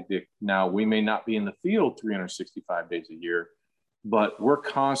that addictive. Now, we may not be in the field 365 days a year, but we're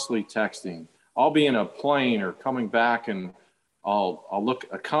constantly texting. I'll be in a plane or coming back, and I'll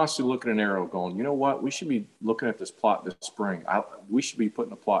constantly look at an arrow going, you know what? We should be looking at this plot this spring. We should be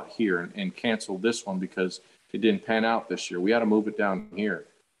putting a plot here and cancel this one because it didn't pan out this year. We ought to move it down here.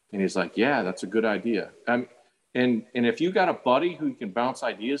 And he's like, yeah, that's a good idea. And if you got a buddy who you can bounce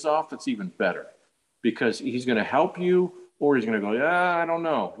ideas off, that's even better, because he's going to help you, or he's going to go, yeah, I don't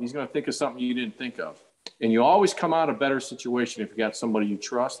know. He's going to think of something you didn't think of. And you always come out a better situation if you got somebody you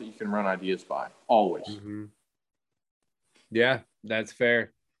trust that you can run ideas by. Always. Mm-hmm. Yeah, that's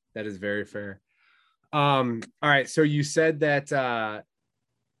fair. That is very fair. All right. So you said that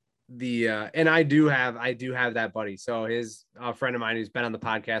and I do have that buddy. So his friend of mine who's been on the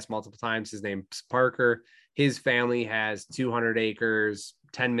podcast multiple times, his name's Parker. His family has 200 acres,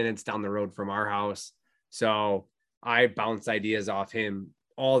 10 minutes down the road from our house. So I bounce ideas off him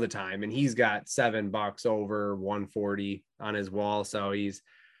all the time, and he's got $7 over 140 on his wall. So he's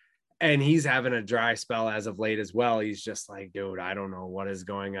having a dry spell as of late as well. He's just like, dude, I don't know what is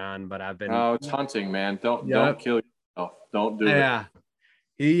going on, but I've been. Oh, it's hunting, man. Don't kill yourself. Don't do it.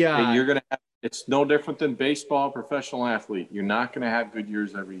 Yeah. You're going to have, it's no different than baseball, professional athlete. You're not going to have good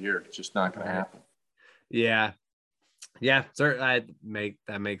years every year. It's just not going to happen. Yeah. Yeah. Certainly.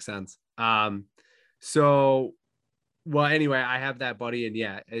 That makes sense. So, well, anyway, I have that buddy, and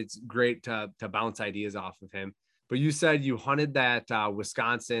yeah, it's great to bounce ideas off of him. But you said you hunted that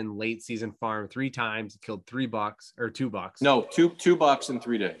Wisconsin late season farm 3 times, killed $3 or $2. No, $2 in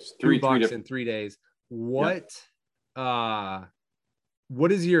 3 days. $3 in 3 days. What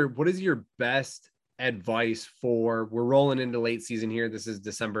is your best advice for, we're rolling into late season here. This is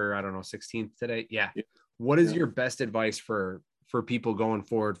December, I don't know, 16th today. Yeah. What is your best advice for people going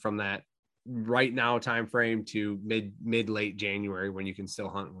forward from that right now time frame to mid late January when you can still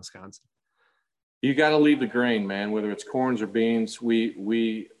hunt in Wisconsin? You got to leave the grain, man. Whether it's corns or beans,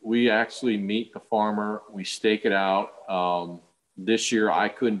 we actually meet the farmer. We stake it out. This year I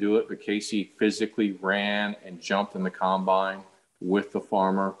couldn't do it, but Casey physically ran and jumped in the combine with the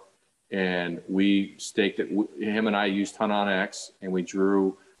farmer, and we staked it. Him and I used Hunt on X, and we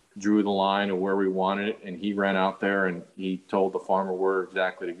drew the line of where we wanted it, and he ran out there and he told the farmer where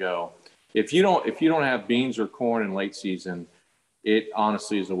exactly to go. If you don't have beans or corn in late season, it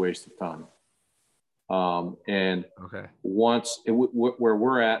honestly is a waste of time. Where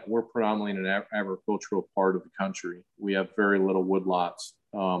we're at, we're predominantly in an agricultural part of the country. We have very little woodlots.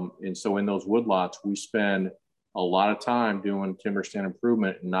 And so in those woodlots, we spend a lot of time doing timber stand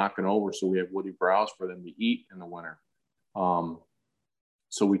improvement and knocking over, so we have woody browse for them to eat in the winter.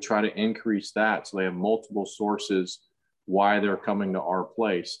 So we try to increase that so they have multiple sources why they're coming to our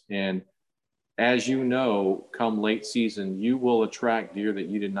place. And as you know, come late season, you will attract deer that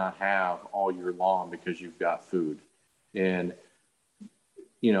you did not have all year long because you've got food. And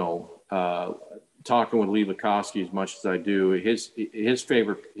talking with Lee Lukoski as much as I do, his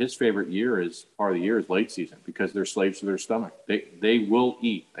favorite year is part of the year is late season because they're slaves to their stomach. They will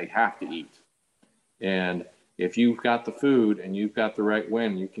eat. They have to eat. And if you've got the food and you've got the right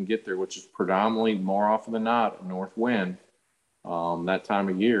wind, you can get there, which is predominantly more often than not a north wind that time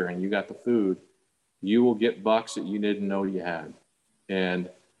of year, and you got the food, you will get bucks that you didn't know you had. And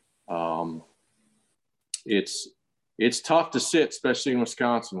it's tough to sit, especially in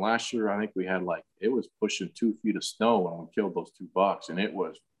Wisconsin. Last year, I think we had it was pushing 2 feet of snow when we killed those 2 bucks, and it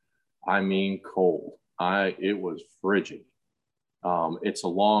was, cold. It was frigid. It's a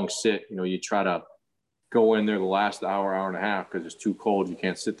long sit. You try to go in there the last hour and a half because it's too cold. You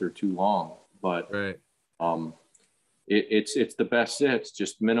can't sit there too long. But right. It's the best sits.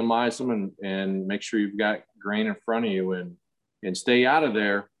 Just minimize them and make sure you've got grain in front of you and stay out of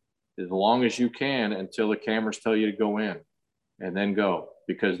there as long as you can until the cameras tell you to go in, and then go,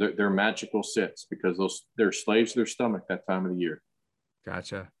 because they're magical sits, because they're slaves to their stomach that time of the year.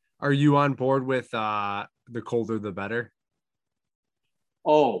 Gotcha. Are you on board with the colder the better?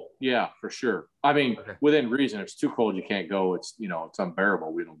 Oh yeah, for sure. Okay. Within reason. If it's too cold, you can't go. It's it's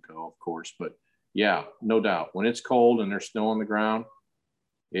unbearable. We don't go, of course. But yeah, no doubt. When it's cold and there's snow on the ground,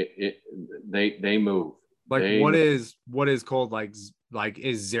 they move. What is cold? Like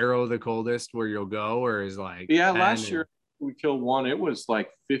is 0 the coldest where you'll go, or is last year we killed one. It was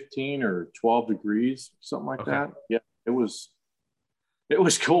 15 or 12 degrees, something like that. Yeah, it was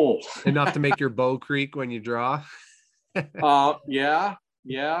cold enough to make your bow creak when you draw. Yeah.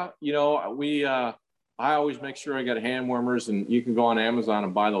 I always make sure I got hand warmers, and you can go on Amazon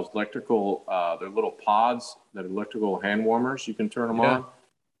and buy those electrical, they're little pods that are electrical hand warmers. You can turn them on.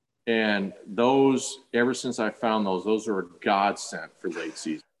 And those, ever since I found those are a godsend for late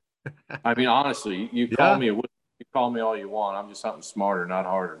season. Honestly, you call me all you want. I'm just something smarter, not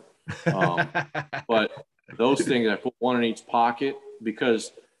harder. But those things, I put one in each pocket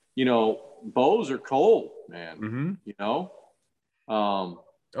because, bows are cold, man. Mm-hmm.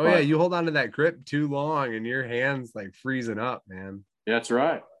 Yeah, you hold on to that grip too long and your hands freezing up, man. That's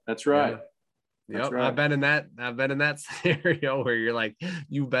right. Yeah. Yep. Right. I've been in that scenario where you're like,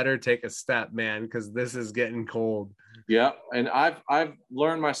 you better take a step, man, because this is getting cold. Yeah. And I've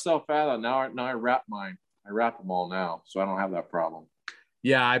learned myself out of that. Now I wrap mine. I wrap them all now, so I don't have that problem.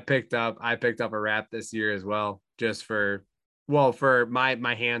 Yeah, I picked up a wrap this year as well, just for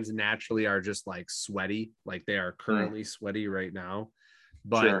my hands naturally are just sweaty, they are currently sweaty right now.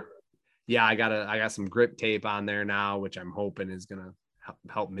 But sure. Yeah, I got some grip tape on there now, which I'm hoping is gonna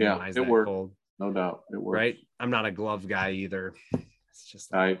help minimize that cold. No doubt, it works. Right? I'm not a glove guy either. It's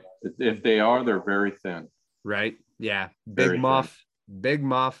just if they are, they're very thin. Right? Yeah, big muff,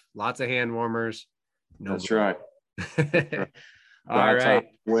 lots of hand warmers. That's right. All right.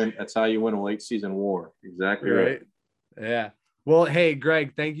 That's how you win a late season war. Exactly right. Yeah. Well, hey,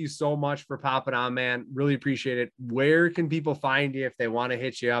 Greg, thank you so much for popping on, man. Really appreciate it. Where can people find you if they want to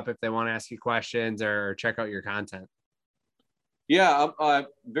hit you up, if they want to ask you questions or check out your content? Yeah, I'm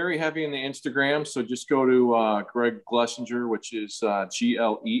very heavy in the Instagram. So just go to Greg Glessinger, which is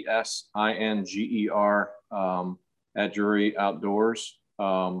Glesinger at Drury Outdoors.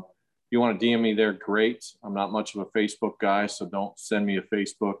 If you want to DM me there, great. I'm not much of a Facebook guy, so don't send me a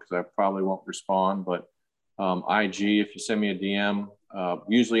Facebook because I probably won't respond. But IG, if you send me a DM,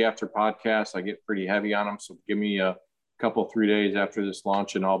 usually after podcasts, I get pretty heavy on them. So give me a couple, 3 days after this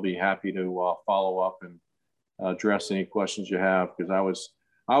launch, and I'll be happy to follow up and address any questions you have, because I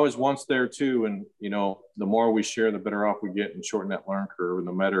was once there too. And, the more we share, the better off we get and shorten that learn curve, and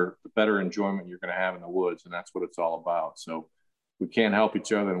the better enjoyment you're going to have in the woods. And that's what it's all about. So we can't help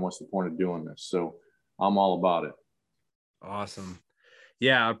each other. And what's the point of doing this? So I'm all about it. Awesome.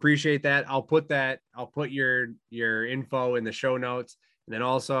 Yeah, I appreciate that. I'll put your info in the show notes. And then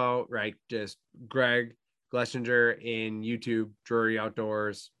also, just Greg Glessinger in YouTube, Drury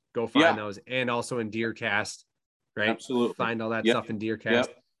Outdoors. Go find those. And also in DeerCast, right? Absolutely. Find all that stuff in DeerCast.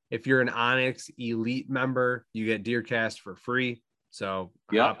 Yep. If you're an Onyx Elite member, you get DeerCast for free. So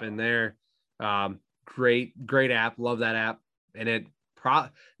hop in there. Great app. Love that app. And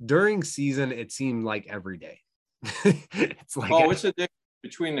during season, it seemed like every day. It's addictive.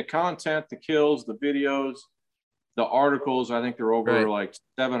 Between the content, the kills, the videos, the articles, I think they're over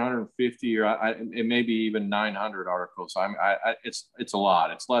 750 or it may be even 900 articles. It's a lot.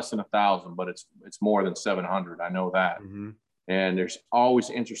 It's less than 1,000, but it's more than 700. I know that. Mm-hmm. And there's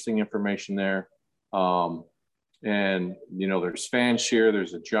always interesting information there. And there's fan share.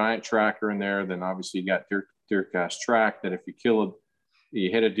 There's a giant tracker in there. Then obviously you got DeerCast track, that if you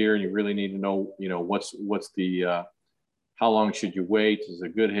hit a deer and you really need to know, what's the how long should you wait? Is it a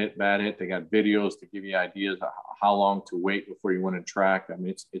good hit, bad hit? They got videos to give you ideas of how long to wait before you win a track. I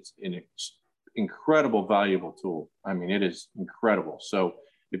mean, it's an incredible, valuable tool. I mean, it is incredible. So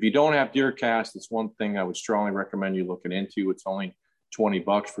if you don't have DeerCast, it's one thing I would strongly recommend you looking into. It's only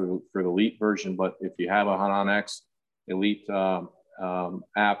 $20 for the Elite version, but if you have a Hunt On X Elite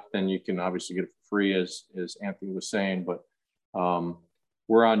app, then you can obviously get it for free, as Anthony was saying. But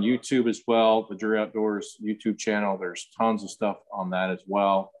we're on YouTube as well, the Drury Outdoors YouTube channel. There's tons of stuff on that as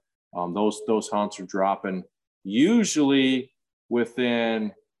well. Those hunts are dropping usually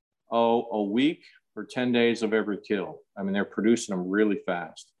within a week or 10 days of every kill. I mean, they're producing them really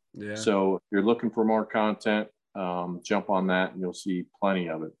fast. Yeah. So if you're looking for more content, jump on that and you'll see plenty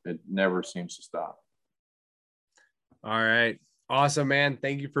of it. It never seems to stop. All right. Awesome, man.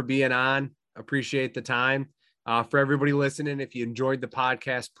 Thank you for being on. Appreciate the time. For everybody listening, if you enjoyed the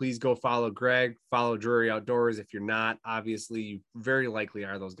podcast, please go follow Greg, follow Drury Outdoors. If you're not, obviously you very likely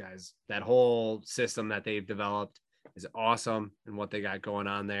are those guys. That whole system that they've developed is awesome and what they got going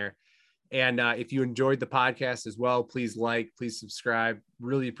on there. And if you enjoyed the podcast as well, please please subscribe.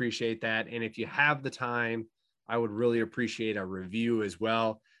 Really appreciate that. And if you have the time, I would really appreciate a review as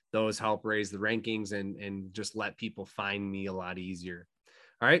well. Those help raise the rankings and just let people find me a lot easier.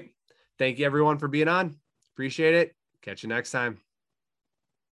 All right. Thank you everyone for being on. Appreciate it. Catch you next time.